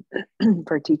program,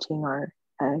 for teaching our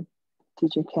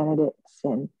teacher candidates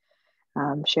and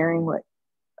sharing what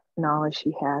knowledge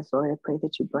she has. Lord, I pray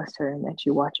that you bless her and that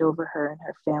you watch over her and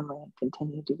her family and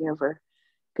continue to give her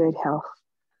good health,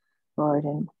 Lord,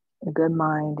 and a good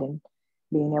mind, and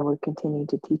being able to continue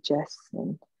to teach us.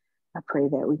 And I pray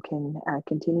that we can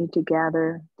continue to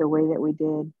gather the way that we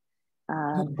did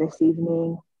this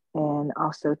evening, and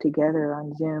also together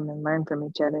on Zoom, and learn from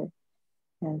each other.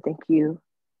 And thank you,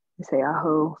 I say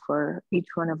aho, for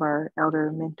each one of our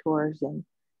elder mentors and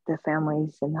the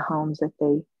families and the homes that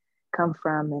they come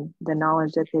from and the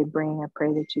knowledge that they bring. I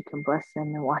pray that you can bless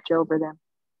them and watch over them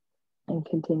and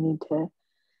continue to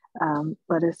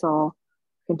let us all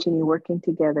continue working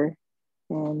together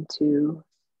and to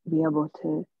be able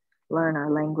to learn our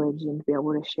language and be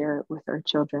able to share it with our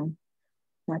children.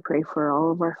 I pray for all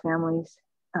of our families,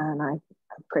 and I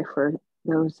pray for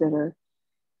those that are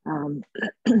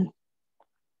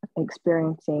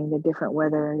experiencing the different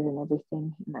weather and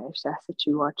everything. And I just ask that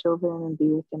you watch over them and be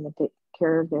with them and take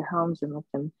care of their homes and let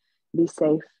them be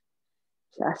safe.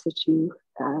 Just ask that you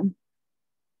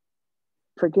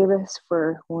forgive us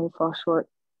for when we fall short,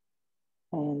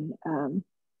 and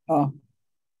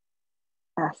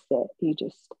ask that you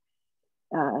just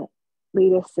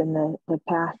lead us in the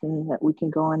path, and that we can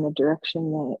go in the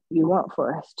direction that you want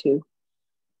for us to.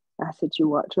 Ask that you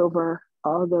watch over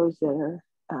all those that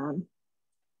are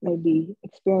maybe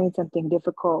experiencing something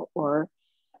difficult, or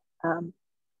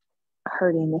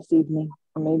hurting this evening,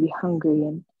 or maybe hungry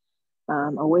and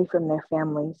away from their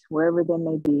families, wherever they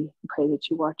may be. Pray that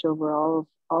you watch over all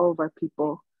of our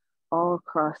people all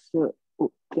across the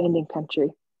Indian country,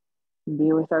 and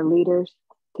be with our leaders,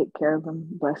 take care of them,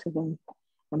 bless them,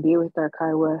 and be with our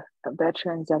Kiowa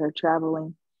veterans that are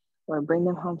traveling, or bring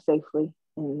them home safely.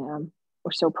 And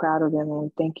we're so proud of them, and we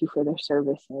thank you for their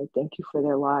service, and we thank you for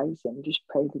their lives, and just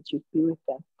pray that you be with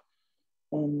them.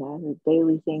 And the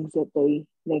daily things that they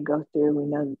go through, we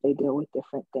know that they deal with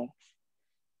different things.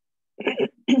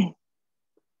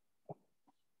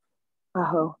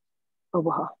 Aho,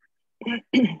 obaha.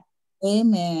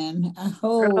 Amen.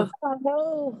 Aho.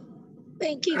 Oh,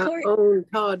 thank you, Courtney.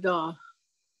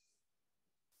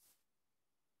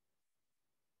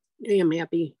 I'm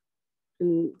happy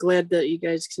and glad that you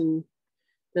guys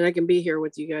that I can be here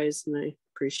with you guys, and I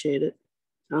appreciate it.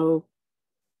 Oh.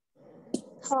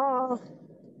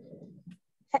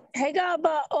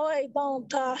 Hegaba oi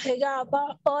bonta,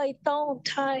 hegaba oi don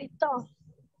tai don.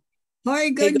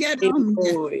 Hoi, go get them.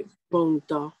 Oi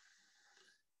bonta.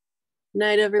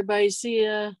 Night, everybody. See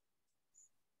ya.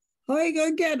 Hoi,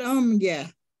 go get them. Yeah.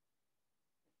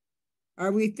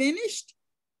 Are we finished?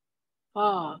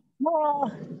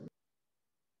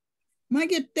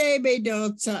 Magete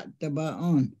do sat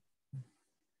on.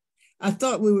 I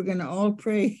thought we were going to all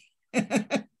pray.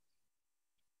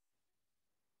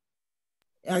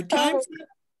 Our time.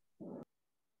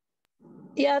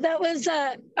 Yeah, that was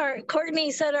our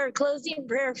Courtney said our closing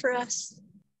prayer for us.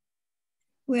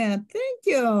 Well, thank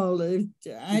you all.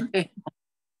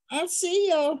 I'll see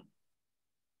y'all.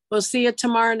 We'll see you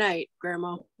tomorrow night,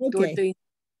 Grandma. Okay. Dorothy.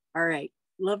 All right.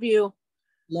 Love you.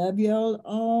 Love y'all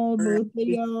all, both of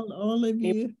y'all, all of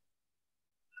you.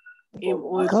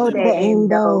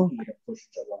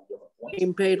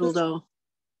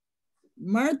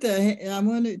 Martha, I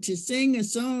wanted to sing a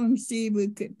song, see if we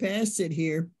could pass it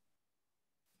here.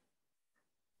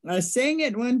 I sang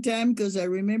it one time because I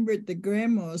remembered the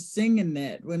grandma singing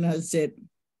that when I said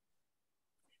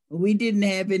we didn't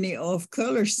have any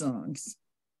off-color songs.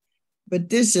 But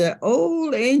this is an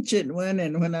old ancient one,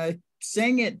 and when I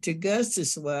sang it to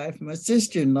Gus's wife, my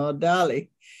sister-in-law, Dolly,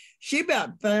 she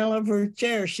about fell off her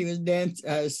chair. She was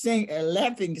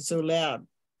laughing so loud.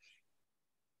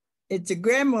 It's the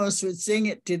grandmas would sing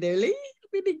it to their little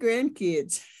bitty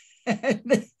grandkids.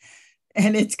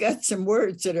 And it's got some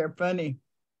words that are funny.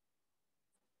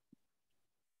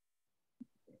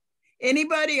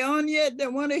 Anybody on yet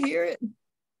that want to hear it?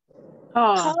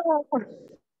 Are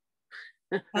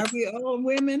we all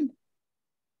women?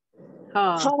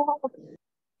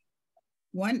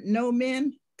 One, no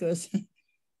men? Because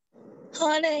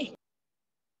Honey.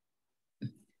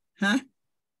 Huh?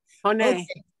 Honey.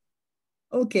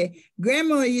 Okay.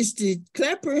 Grandma used to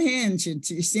clap her hands and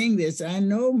to sing this. I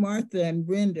know Martha and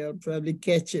Brenda will probably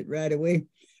catch it right away.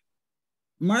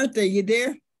 Martha, you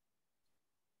there?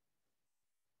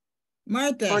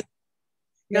 Martha.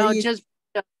 No, just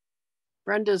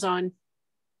Brenda's on.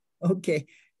 Okay.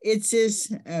 It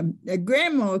says a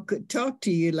grandma could talk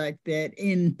to you like that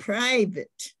in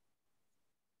private.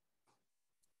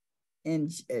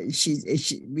 And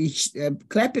she'd be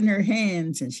clapping her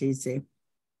hands, and she'd say,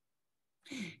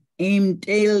 "Im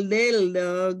tail del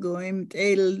dog, im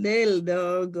tail del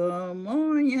dog,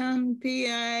 moyan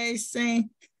pi say."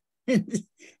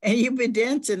 And you'd be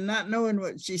dancing, not knowing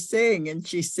what she's saying, and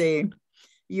she's saying,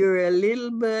 "You're a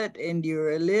little butt, and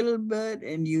you're a little butt,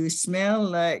 and you smell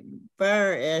like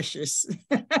fire ashes."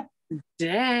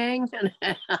 Dang.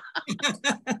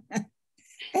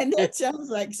 And that sounds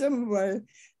like some of our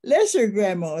lesser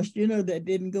grandmas, that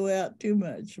didn't go out too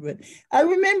much. But I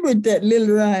remembered that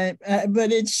little rhyme,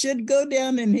 but it should go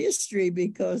down in history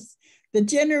because the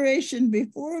generation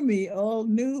before me all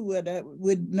knew what I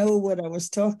would know what I was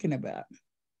talking about.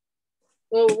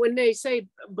 Well, when they say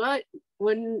butt,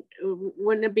 wouldn't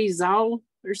it be zal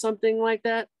or something like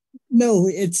that? No,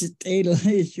 it's a tadle,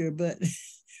 it's your butt.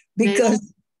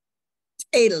 Because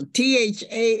tadle,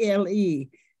 T-H-A-L-E.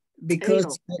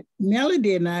 Because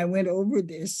Melody and I went over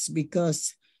this,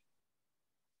 because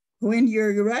when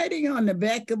you're riding on the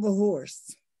back of a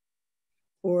horse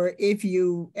or if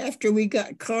you, after we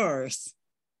got cars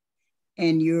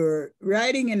and you're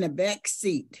riding in the back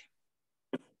seat,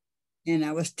 and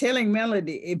I was telling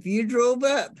Melody, if you drove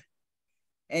up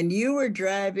and you were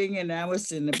driving and I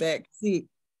was in the back seat,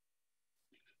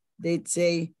 they'd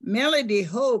say, Melody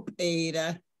Hope,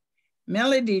 Ada.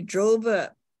 Melody drove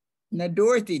up. Now,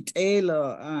 Dorothy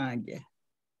Taylor,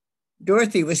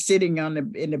 Dorothy was sitting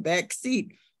in the back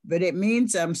seat, but it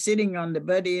means I'm sitting on the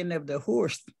butt end of the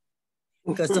horse.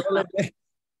 Because all of that,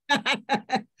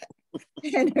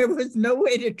 and there was no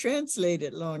way to translate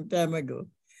it a long time ago.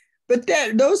 But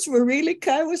those were really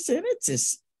Kiowa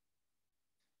sentences.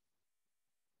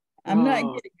 I'm not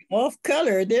getting off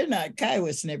color. They're not,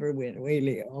 Kiowas never went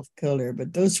really off color,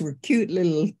 but those were cute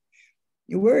little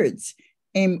words.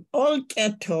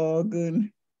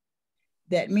 Olkatogun,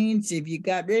 that means if you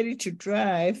got ready to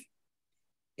drive,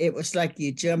 it was like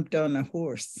you jumped on a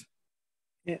horse.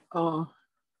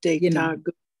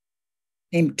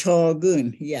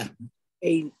 Togun, yeah.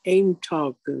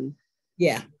 Togun.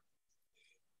 Yeah.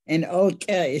 And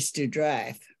Olka is to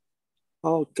drive.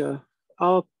 Olka.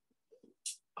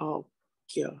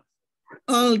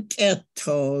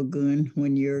 Olkatogun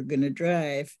when you're going to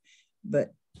drive.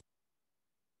 But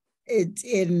it's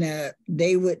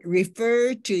they would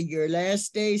refer to your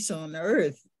last days on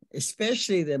earth,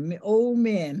 especially the old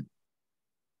men,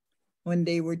 when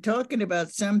they were talking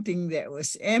about something that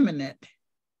was imminent,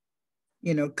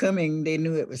 coming, they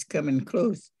knew it was coming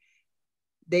close.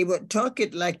 They would talk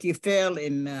it like you fell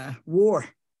in war,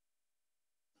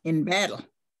 in battle.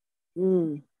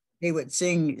 They would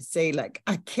say like,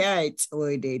 Akites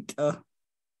oideta.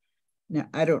 Now,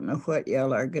 I don't know what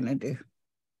y'all are going to do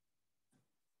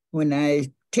when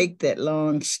I take that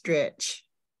long stretch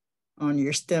on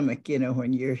your stomach,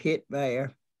 when you're hit by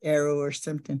an arrow or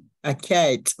something.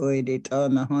 Akites oideta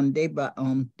na hondeba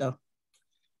omta.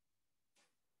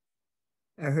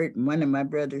 I heard one of my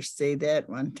brothers say that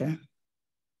one time.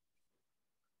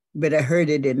 But I heard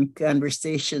it in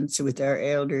conversations with our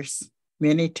elders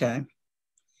many times.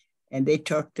 And they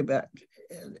talked about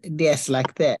death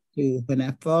like that too. When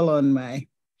I fall on my,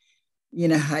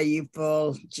 how you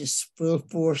fall just full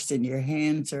force and your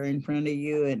hands are in front of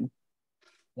you and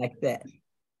like that.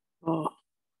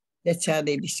 That's how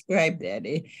they describe that.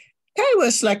 It kind of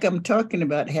was like I'm talking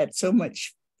about, had so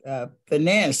much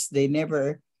finesse.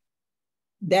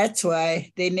 That's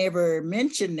why they never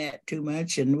mentioned that too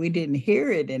much, and we didn't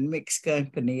hear it in mixed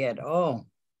company at all.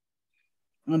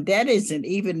 And that isn't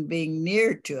even being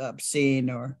near to obscene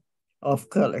or off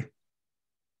color.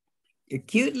 They're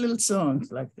cute little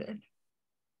songs like that.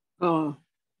 But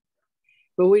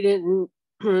we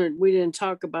didn't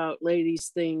talk about ladies'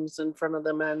 things in front of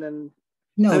the men, and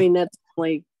no. I mean that's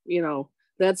like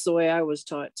that's the way I was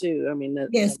taught too. I mean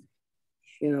that's yes,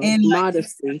 and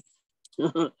modesty.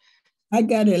 I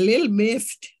got a little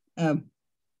miffed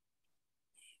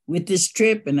with this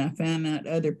trip, and I found out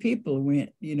other people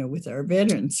went, with our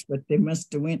veterans, but they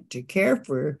must have went to care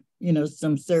for,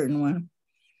 some certain one.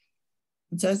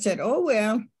 And so I said, oh,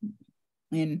 well,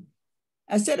 and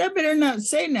I said, I better not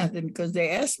say nothing because they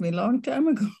asked me a long time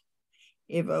ago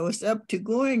if I was up to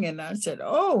going. And I said,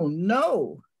 oh,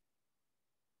 no,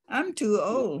 I'm too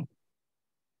old.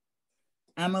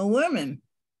 I'm a woman.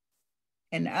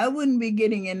 And I wouldn't be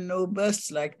getting in no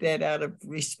bus like that out of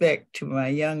respect to my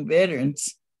young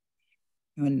veterans.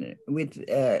 With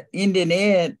Indian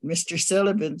Ed, Mr.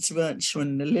 Sullivan's bunch,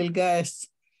 when the little guys,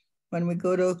 when we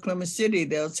go to Oklahoma City,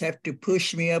 they'll have to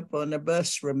push me up on the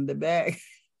bus from the back,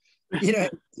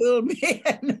 pull me.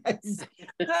 And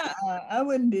I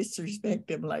wouldn't disrespect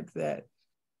them like that.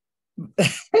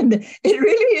 And it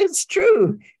really is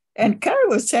true. And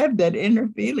Kiowas have that inner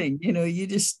feeling, you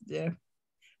just,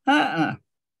 I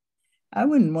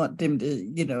wouldn't want them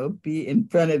to, be in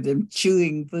front of them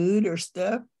chewing food or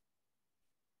stuff.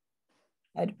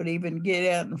 I don't even get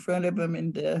out in front of them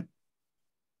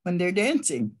when they're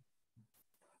dancing.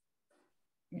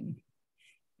 And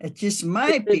it's just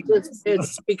my people.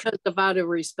 It's because of out of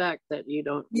respect that we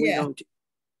don't do.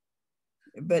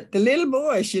 But the little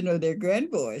boys, they're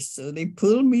grand boys, so they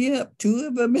pull me up, two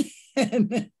of them,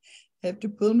 and have to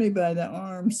pull me by the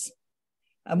arms.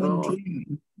 I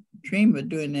wouldn't dream of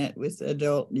doing that with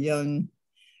adult, young,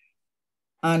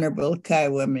 honorable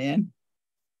Kiowa men.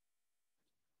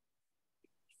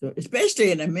 So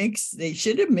especially in a mix, they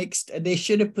should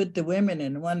have put the women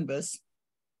in one bus.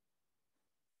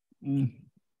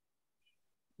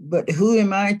 But who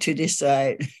am I to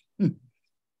decide?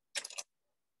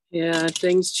 Yeah,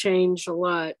 things change a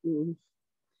lot. And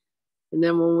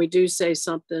then when we do say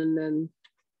something, then,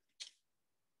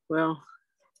 well.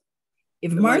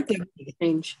 If Martha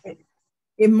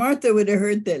If Martha would have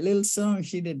heard that little song,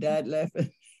 she'd have died laughing.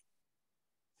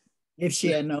 If she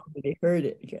hadn't already heard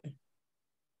it. Okay.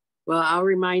 Well, I'll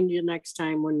remind you next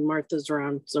time when Martha's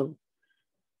around. So,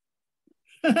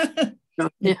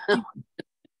 yeah.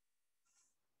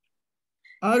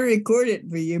 I'll record it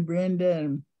for you,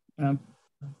 Brenda and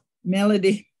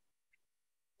Melody.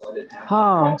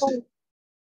 Oh,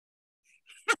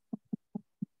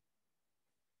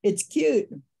 It's cute.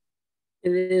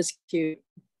 It is cute.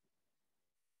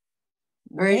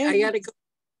 All right, I gotta go.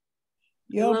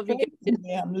 You're love you guys.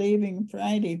 I'm leaving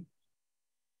Friday.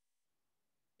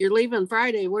 You're leaving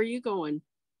Friday. Where are you going?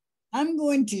 I'm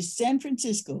going to San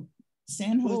Francisco,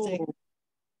 San Jose. Oh.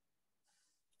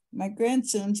 My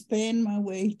grandson's paying my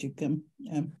way to come.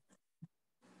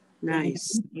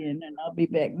 Nice. And I'll be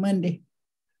back Monday.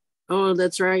 Oh,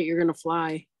 that's right. You're gonna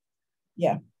fly.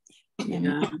 Yeah.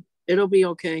 Yeah. It'll be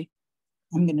okay.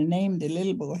 I'm gonna name the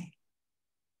little boy.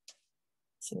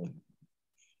 So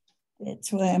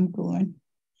that's why I'm going.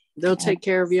 They'll take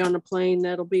care of you on the plane.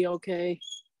 That'll be okay.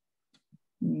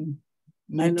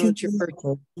 My I know it's your first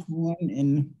one,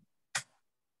 and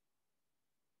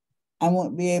I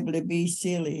won't be able to be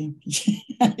silly.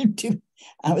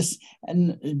 I was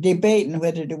debating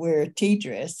whether to wear a tea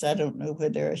dress. I don't know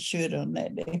whether I should on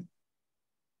that day.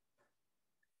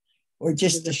 Or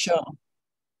just a shawl.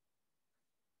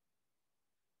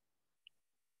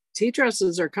 Tea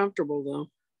dresses are comfortable though.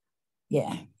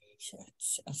 Yeah,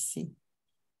 I'll see.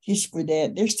 Just for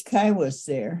that, there's Kiowas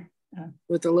there.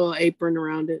 With a little apron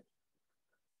around it.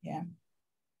 Yeah.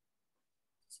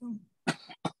 So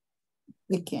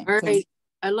we can't. All right.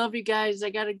 I love you guys. I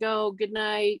gotta go. Good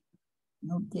night.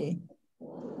 Okay.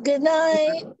 Good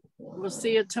night. We'll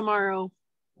see you tomorrow.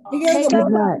 Hey, good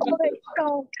night.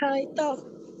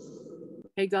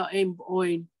 Hey,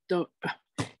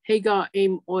 got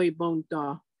aim oi bon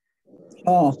da.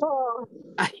 Oh. Oh.